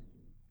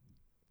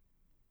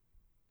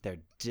 They're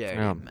dirty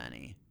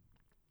money.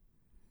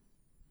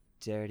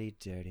 Dirty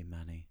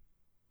money.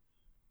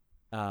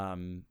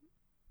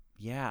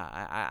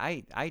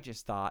 Yeah, I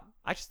just thought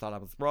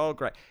it was real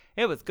great.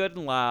 It was good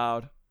and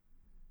loud.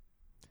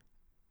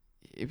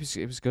 It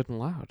was good and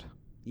loud.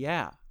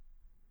 Yeah.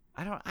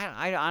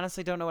 I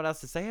honestly don't know what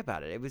else to say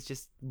about it. It was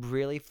just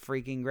really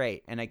freaking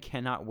great, and I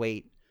cannot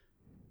wait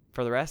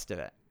for the rest of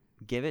it.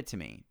 Give it to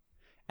me.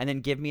 And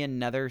then give me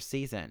another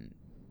season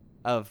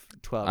of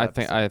 12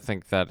 episodes. I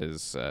think that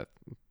is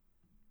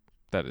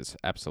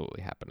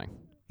absolutely happening.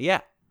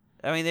 Yeah.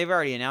 I mean, they've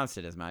already announced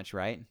it as much,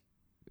 right?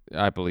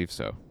 I believe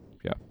so.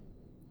 Yeah.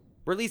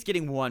 We're at least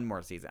getting one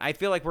more season. I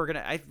feel like we to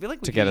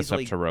could get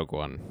easily, us up to Rogue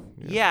One.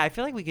 Yeah, I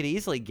feel like we could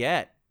easily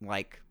get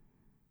like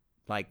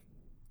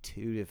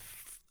 2 to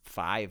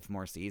 5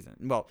 more seasons.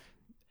 Well,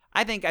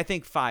 I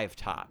think 5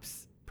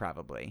 tops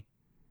probably.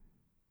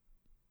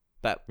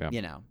 But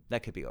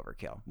that could be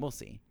overkill. We'll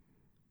see.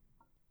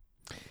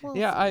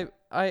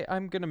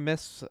 I'm gonna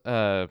miss.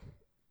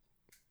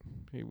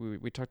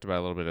 We talked about it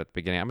a little bit at the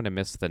beginning. I'm gonna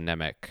miss the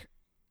Nemec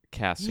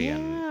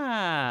Cassian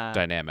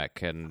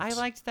dynamic, and I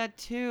liked that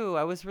too.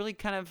 I was really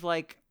kind of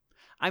like,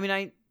 I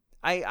mean,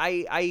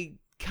 I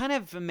kind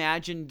of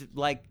imagined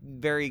like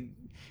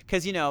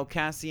because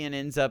Cassian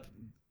ends up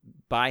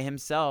by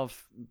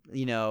himself,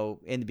 in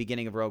the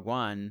beginning of Rogue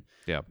One.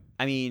 Yeah.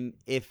 I mean,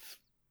 if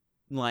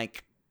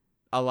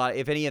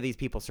any of these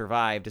people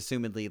survived,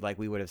 assumedly, like,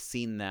 we would have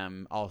seen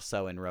them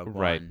also in Rogue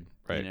One.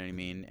 Right. You know what I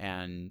mean?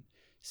 And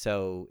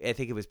so I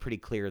think it was pretty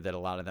clear that a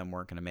lot of them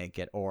weren't going to make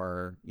it,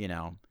 or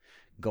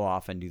go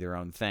off and do their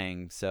own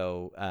thing.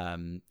 So,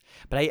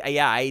 but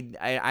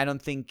I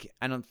don't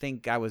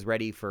think I was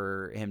ready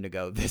for him to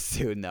go this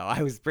soon, though.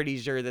 I was pretty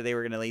sure that they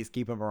were going to at least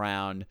keep him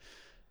around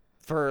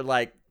for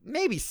like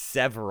maybe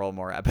several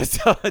more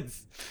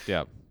episodes.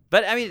 Yeah.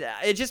 But I mean,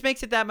 it just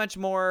makes it that much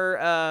more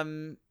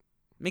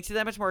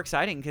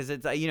exciting, because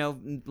it's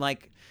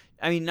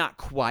not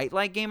quite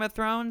like Game of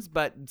Thrones,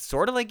 but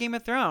sort of like Game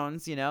of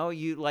Thrones. You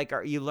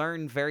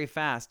learn very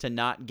fast to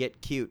not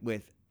get cute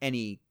with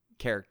any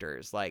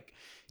characters. Like,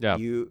 yeah.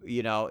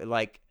 It's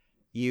like,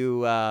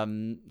 you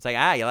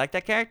like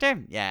that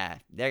character? Yeah,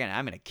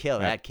 I'm gonna kill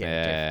that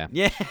character.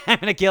 Yeah, I'm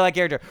gonna kill that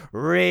character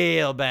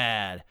real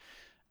bad.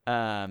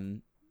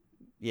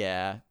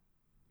 Yeah.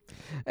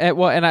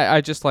 And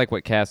I just like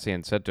what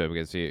Cassian said to him,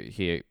 because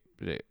he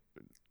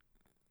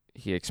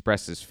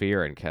expresses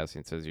fear, and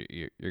Cassian says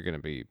you're gonna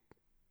be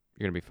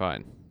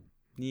fine.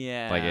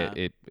 Yeah.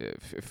 Like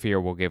fear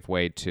will give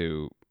way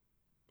to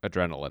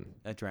adrenaline.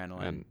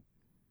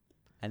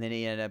 And then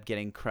he ended up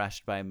getting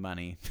crushed by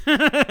money.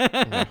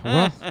 Yeah,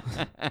 well,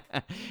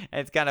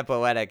 it's kind of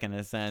poetic in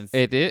a sense.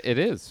 It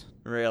is.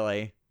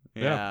 Really.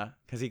 Yeah.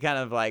 Because he kind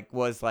of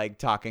was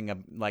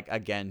talking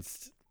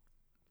against,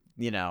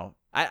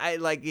 I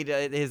like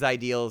his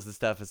ideals and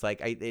stuff. It's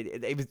like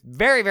it was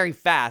very, very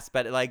fast,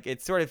 but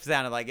it sort of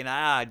sounded like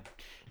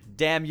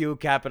damn you,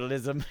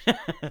 capitalism.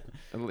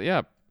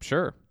 Yeah,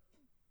 sure.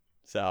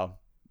 So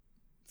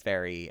it's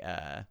very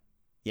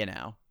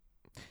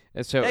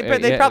And so,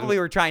 but they probably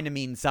were trying to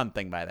mean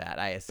something by that,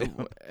 I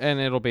assume. And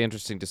it'll be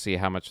interesting to see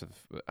how much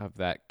of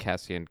that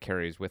Cassian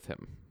carries with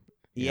him.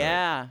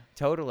 Yeah,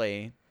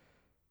 totally.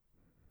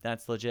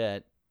 That's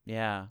legit.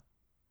 Yeah.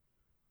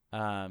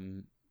 Oh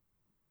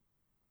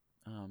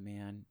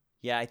man.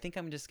 Yeah, I think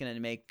I'm just gonna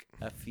make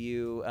a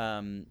few.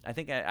 I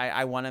think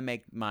I want to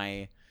make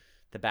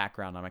the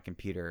background on my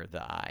computer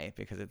the eye,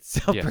 because it's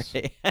so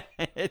pretty.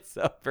 It's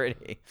so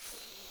pretty.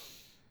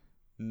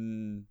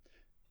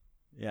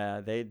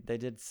 Yeah, they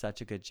did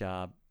such a good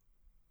job.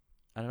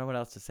 I don't know what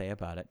else to say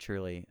about it.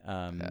 Truly.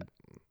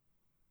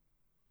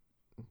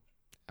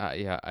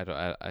 Yeah,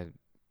 I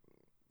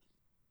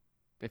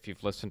if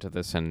you've listened to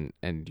this and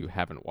you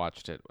haven't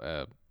watched it,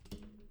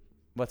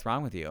 what's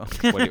wrong with you?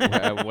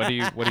 what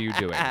are you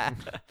doing?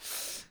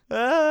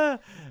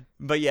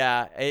 But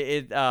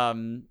yeah,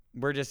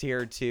 we're just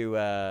here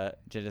to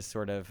just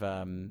sort of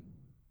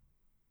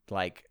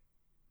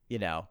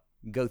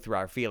go through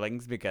our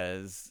feelings,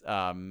 because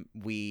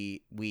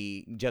we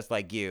just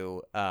like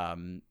you,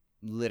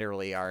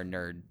 literally our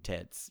nerd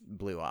tits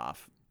blew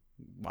off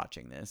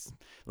watching this.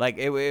 Like,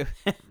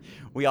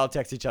 we all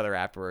text each other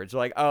afterwards. We're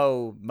like,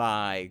 oh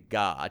my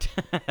god.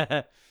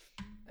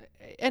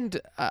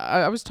 And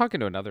I was talking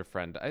to another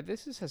friend.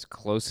 This is as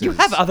close as... You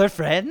have other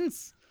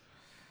friends?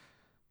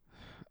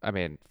 I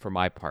mean, for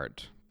my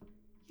part.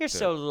 You're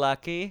so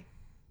lucky.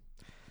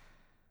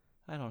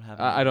 I don't have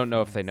I don't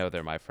know if they know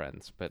they're my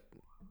friends, but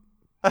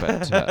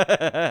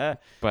but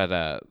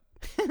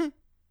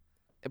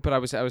but I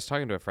was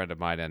talking to a friend of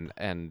mine,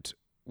 and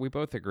we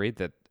both agreed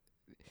that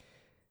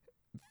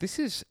this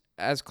is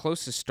as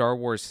close as Star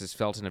Wars has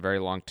felt in a very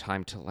long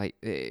time to like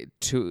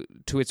to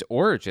its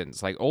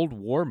origins, like old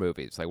war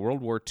movies, like World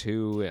War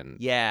II and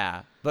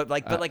Yeah, but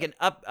like an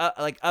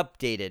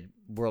updated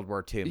World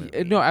War II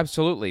movie. No,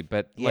 absolutely,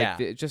 but Yeah.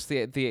 like just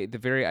the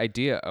very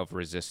idea of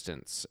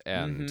resistance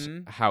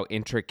and how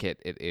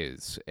intricate it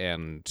is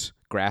and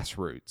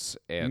grassroots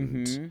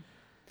and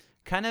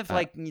Kind of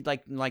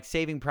like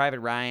Saving Private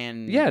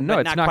Ryan. yeah, no, but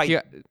it's not not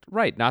quite.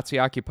 right, Nazi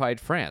occupied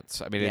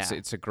France. I mean, Yeah.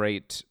 it's a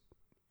great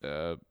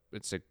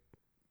it's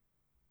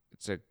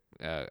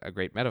a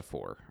great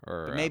metaphor,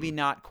 or But maybe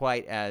not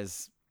quite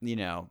as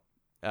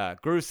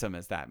gruesome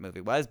as that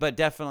movie was, but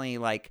definitely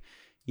like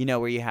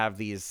where you have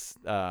these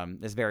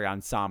this very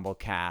ensemble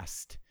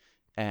cast,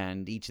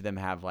 and each of them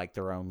have like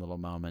their own little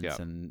moments, Yep.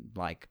 and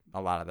like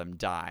a lot of them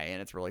die,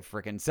 and it's really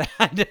freaking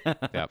sad.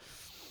 Yep.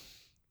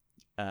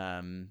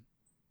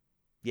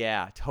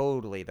 Yeah,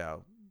 totally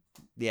though.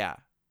 Yeah,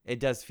 it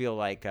does feel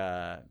like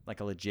a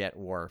legit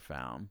war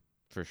film.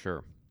 for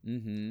sure.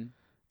 Mm-hmm.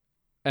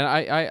 And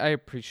I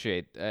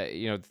appreciate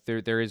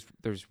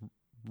there's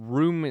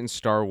room in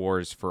Star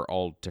Wars for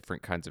all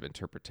different kinds of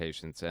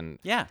interpretations, and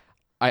Yeah.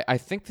 I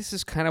think this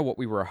is kind of what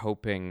we were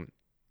hoping.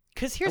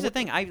 Because here's the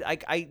thing,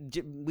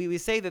 we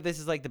say that this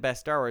is like the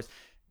best Star Wars.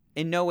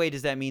 In no way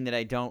does that mean that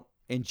I don't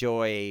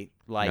enjoy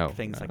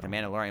things like The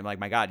Mandalorian. Like,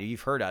 my God,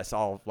 you've heard us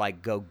all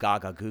like go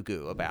gaga goo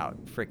goo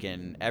about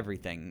freaking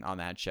everything on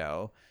that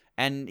show.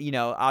 And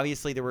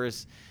obviously there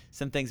was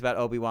some things about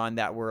Obi-Wan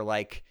that were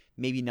like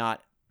maybe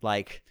not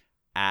like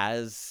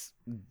as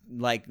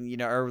like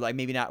or like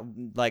maybe not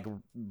like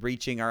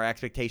reaching our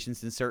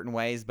expectations in certain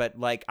ways, but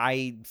like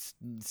I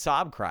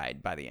sob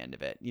cried by the end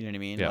of it. You know what I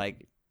mean? Yeah.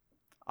 Like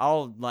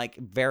all like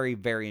very,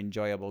 very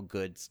enjoyable,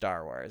 good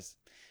Star Wars.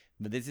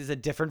 But this is a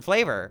different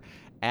flavor,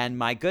 and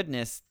my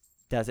goodness,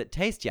 does it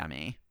taste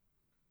yummy?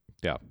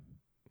 Yeah,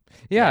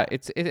 Yeah.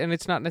 and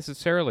it's not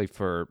necessarily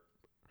for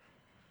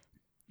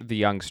the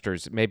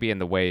youngsters. Maybe in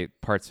the way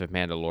parts of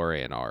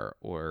Mandalorian are,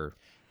 or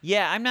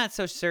Yeah, I'm not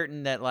so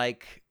certain that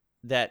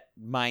that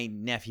my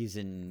nephews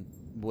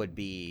would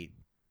be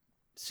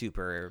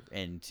super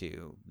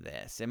into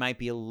this. It might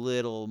be a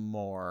little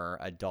more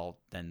adult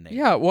than they.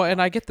 yeah. Well, and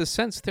I get the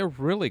sense they're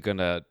really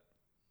gonna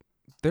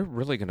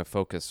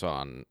focus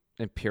on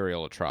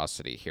imperial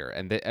atrocity here,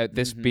 and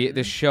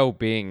this show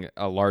being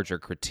a larger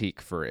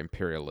critique for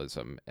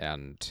imperialism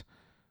and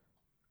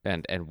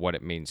what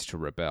it means to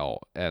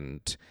rebel.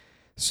 And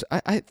so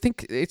I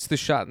think it's the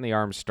shot in the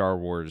arm Star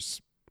Wars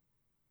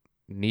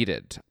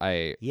needed.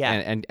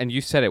 And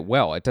you said it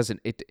well. It doesn't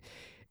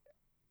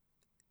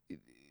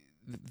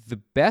the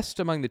best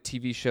among the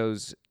TV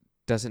shows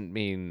doesn't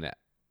mean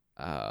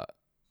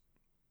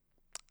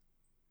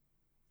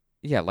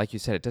like you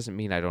said, it doesn't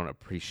mean I don't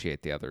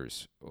appreciate the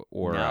others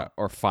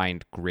or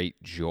find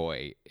great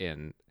joy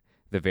in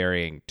the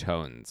varying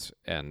tones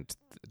and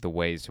the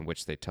ways in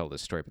which they tell the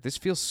story. But this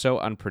feels so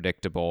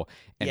unpredictable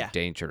and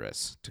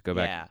dangerous. To go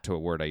back to a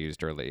word I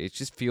used earlier, it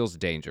just feels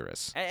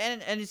dangerous.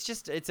 And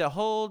it's a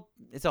whole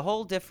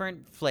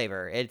different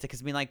flavor. It's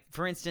because like,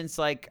 for instance,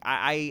 like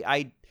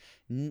I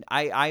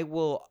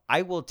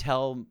will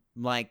tell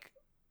like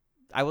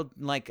I will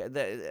like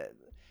the.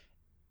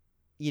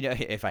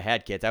 If I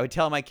had kids, I would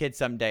tell my kids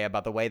someday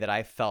about the way that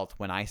I felt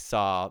when I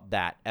saw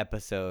that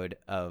episode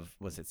of,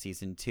 was it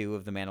season 2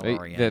 of The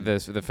Mandalorian?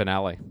 The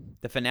finale.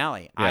 The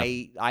finale.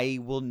 Yeah. I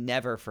will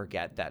never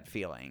forget that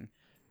feeling.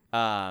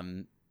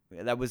 That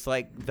was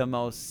like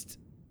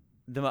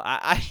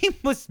I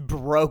was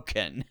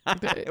broken.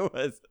 It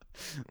was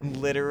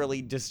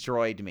literally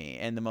destroyed me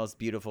in the most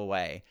beautiful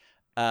way.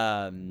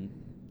 And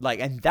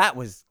that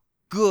was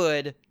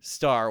good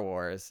Star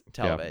Wars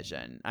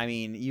television. Yeah. I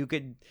mean, you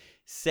could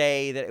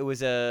say that it was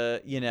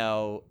that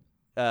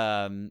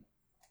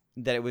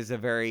it was a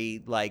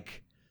very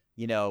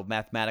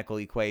mathematical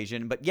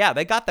equation, but yeah,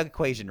 they got the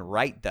equation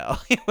right though.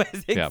 It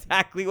was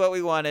exactly what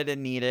we wanted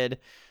and needed.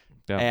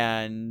 Yeah.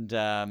 And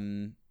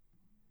so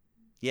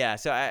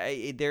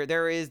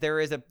there is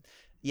a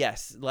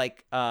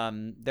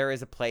there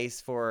is a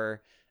place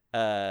for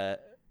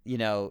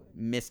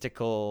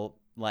mystical,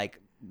 like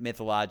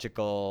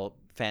mythological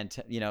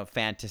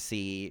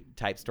fantasy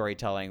type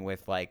storytelling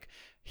with like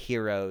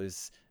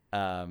heroes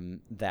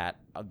that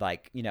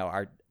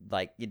are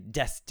like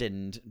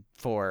destined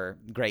for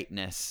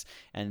greatness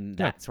and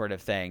that sort of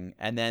thing.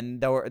 And then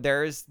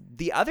there's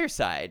the other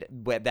side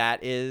that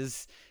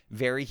is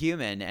very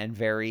human and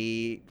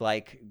very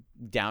like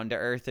down to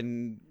earth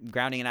and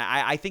grounding. And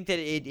I think that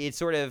it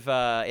sort of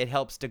it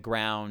helps to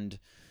ground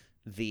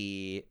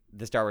the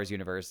Star Wars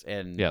universe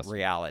in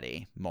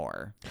reality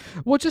more.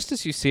 Well, just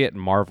as you see it in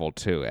Marvel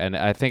too, and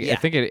I think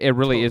it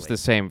really is the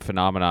same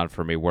phenomenon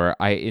for me, where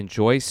I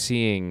enjoy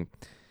seeing.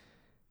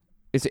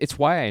 It's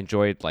why I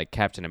enjoyed like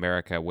Captain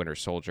America, Winter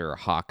Soldier,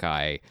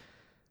 Hawkeye.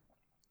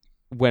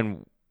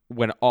 When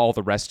all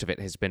the rest of it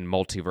has been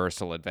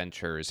multiversal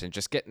adventures and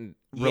just getting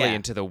really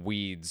into the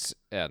weeds,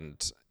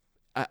 and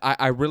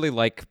I really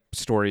like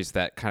stories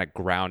that kind of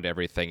ground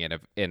everything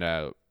in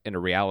a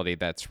reality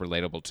that's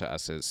relatable to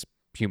us as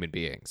human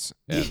beings.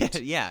 And,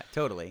 Yeah,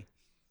 totally.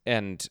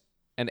 and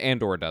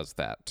Andor does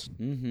that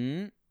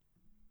Mm-hmm.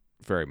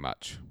 very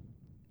much.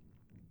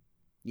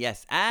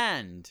 Yes,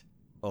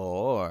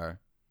 Andor.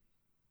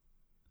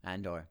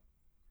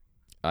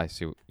 I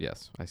see.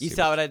 Yes, I see. You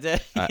saw what I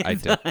did? I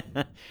did.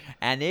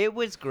 And it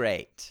was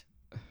great.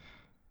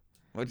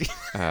 What do you-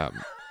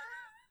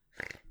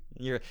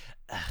 You're.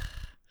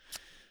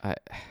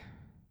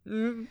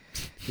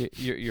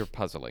 You're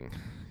puzzling.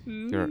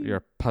 You're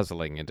a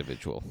puzzling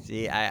individual.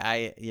 See,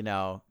 I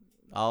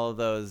all of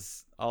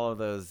those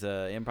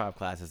improv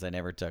classes I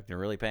never took, they're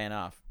really paying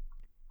off.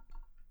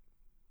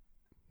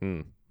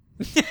 Hmm.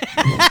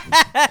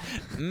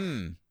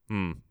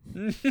 Hmm.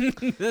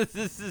 This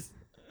is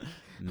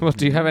Well,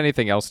 do you have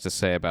anything else to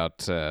say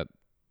about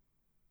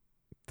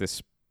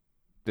this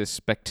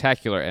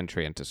spectacular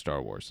entry into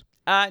Star Wars?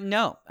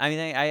 no. I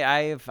mean,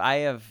 I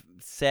have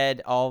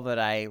said all that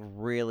I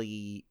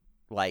really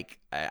like.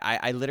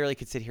 I literally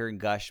could sit here and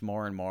gush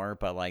more and more,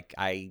 but like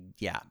I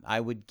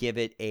would give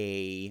it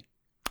a.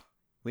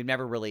 We've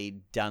never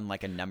really done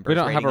like a number. We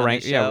don't have a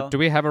rank. Yeah, do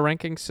we have a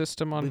ranking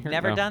system on We've here?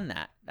 never No. done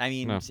that. I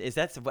mean, No.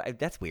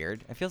 that's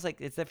weird. It feels like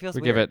that feels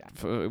We weird.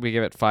 we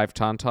give it 5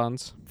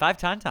 tauntauns. 5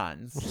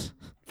 tauntauns.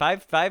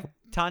 five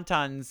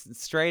tauntauns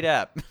straight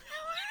up.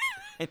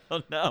 I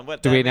don't know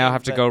what. Do that we now means,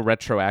 have to but go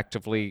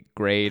retroactively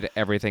grade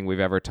everything we've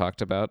ever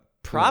talked about?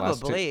 for the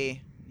last two-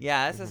 Probably.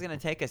 Yeah, this is gonna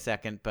take a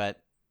second, but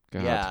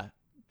God. yeah,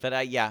 but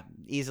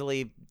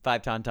easily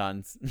 5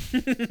 tauntauns.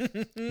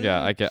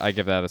 Yeah, I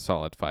give that a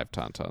solid 5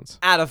 tauntauns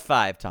Out of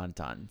 5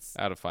 tauntauns.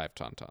 out of 5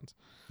 tauntauns.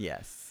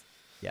 Yes.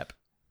 Yep.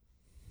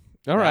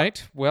 All Yeah.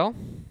 right. Well,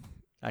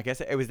 I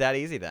guess it was that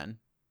easy then.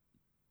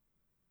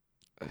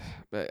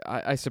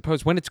 I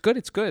suppose when it's good,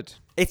 it's good.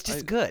 It's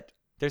just good.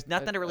 There's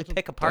nothing I to really don't-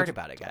 pick apart don't-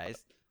 about it,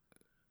 guys.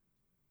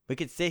 We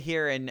could sit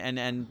here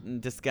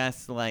and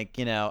discuss, like,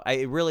 you know,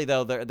 I really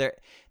though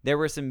there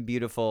were some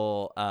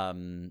beautiful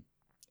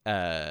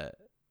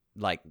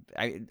like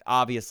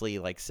obviously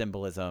like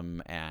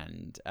symbolism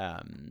and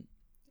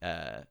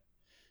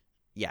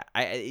yeah,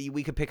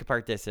 we could pick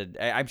apart this, and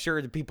I'm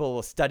sure the people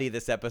will study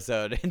this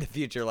episode in the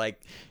future,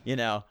 like, you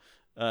know,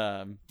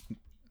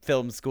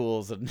 film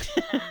schools and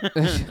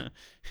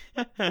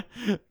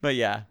but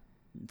yeah,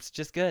 it's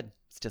just good.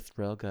 It's just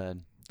real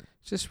good.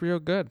 It's just real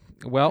good.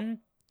 Well, Mhm.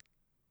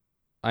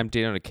 I'm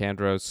Dino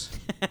Nicandros.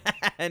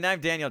 And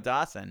I'm Daniel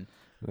Dawson.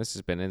 This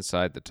has been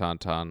Inside the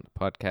Tauntaun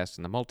podcast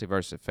in the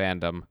multiverse of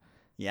fandom.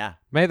 Yeah.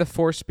 May the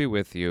Force be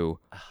with you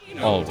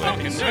always.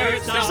 Talking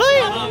nerds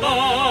all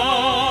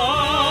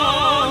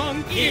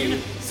along.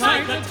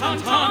 Inside the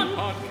Tauntaun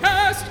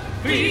podcast.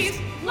 Please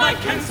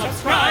like and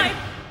subscribe.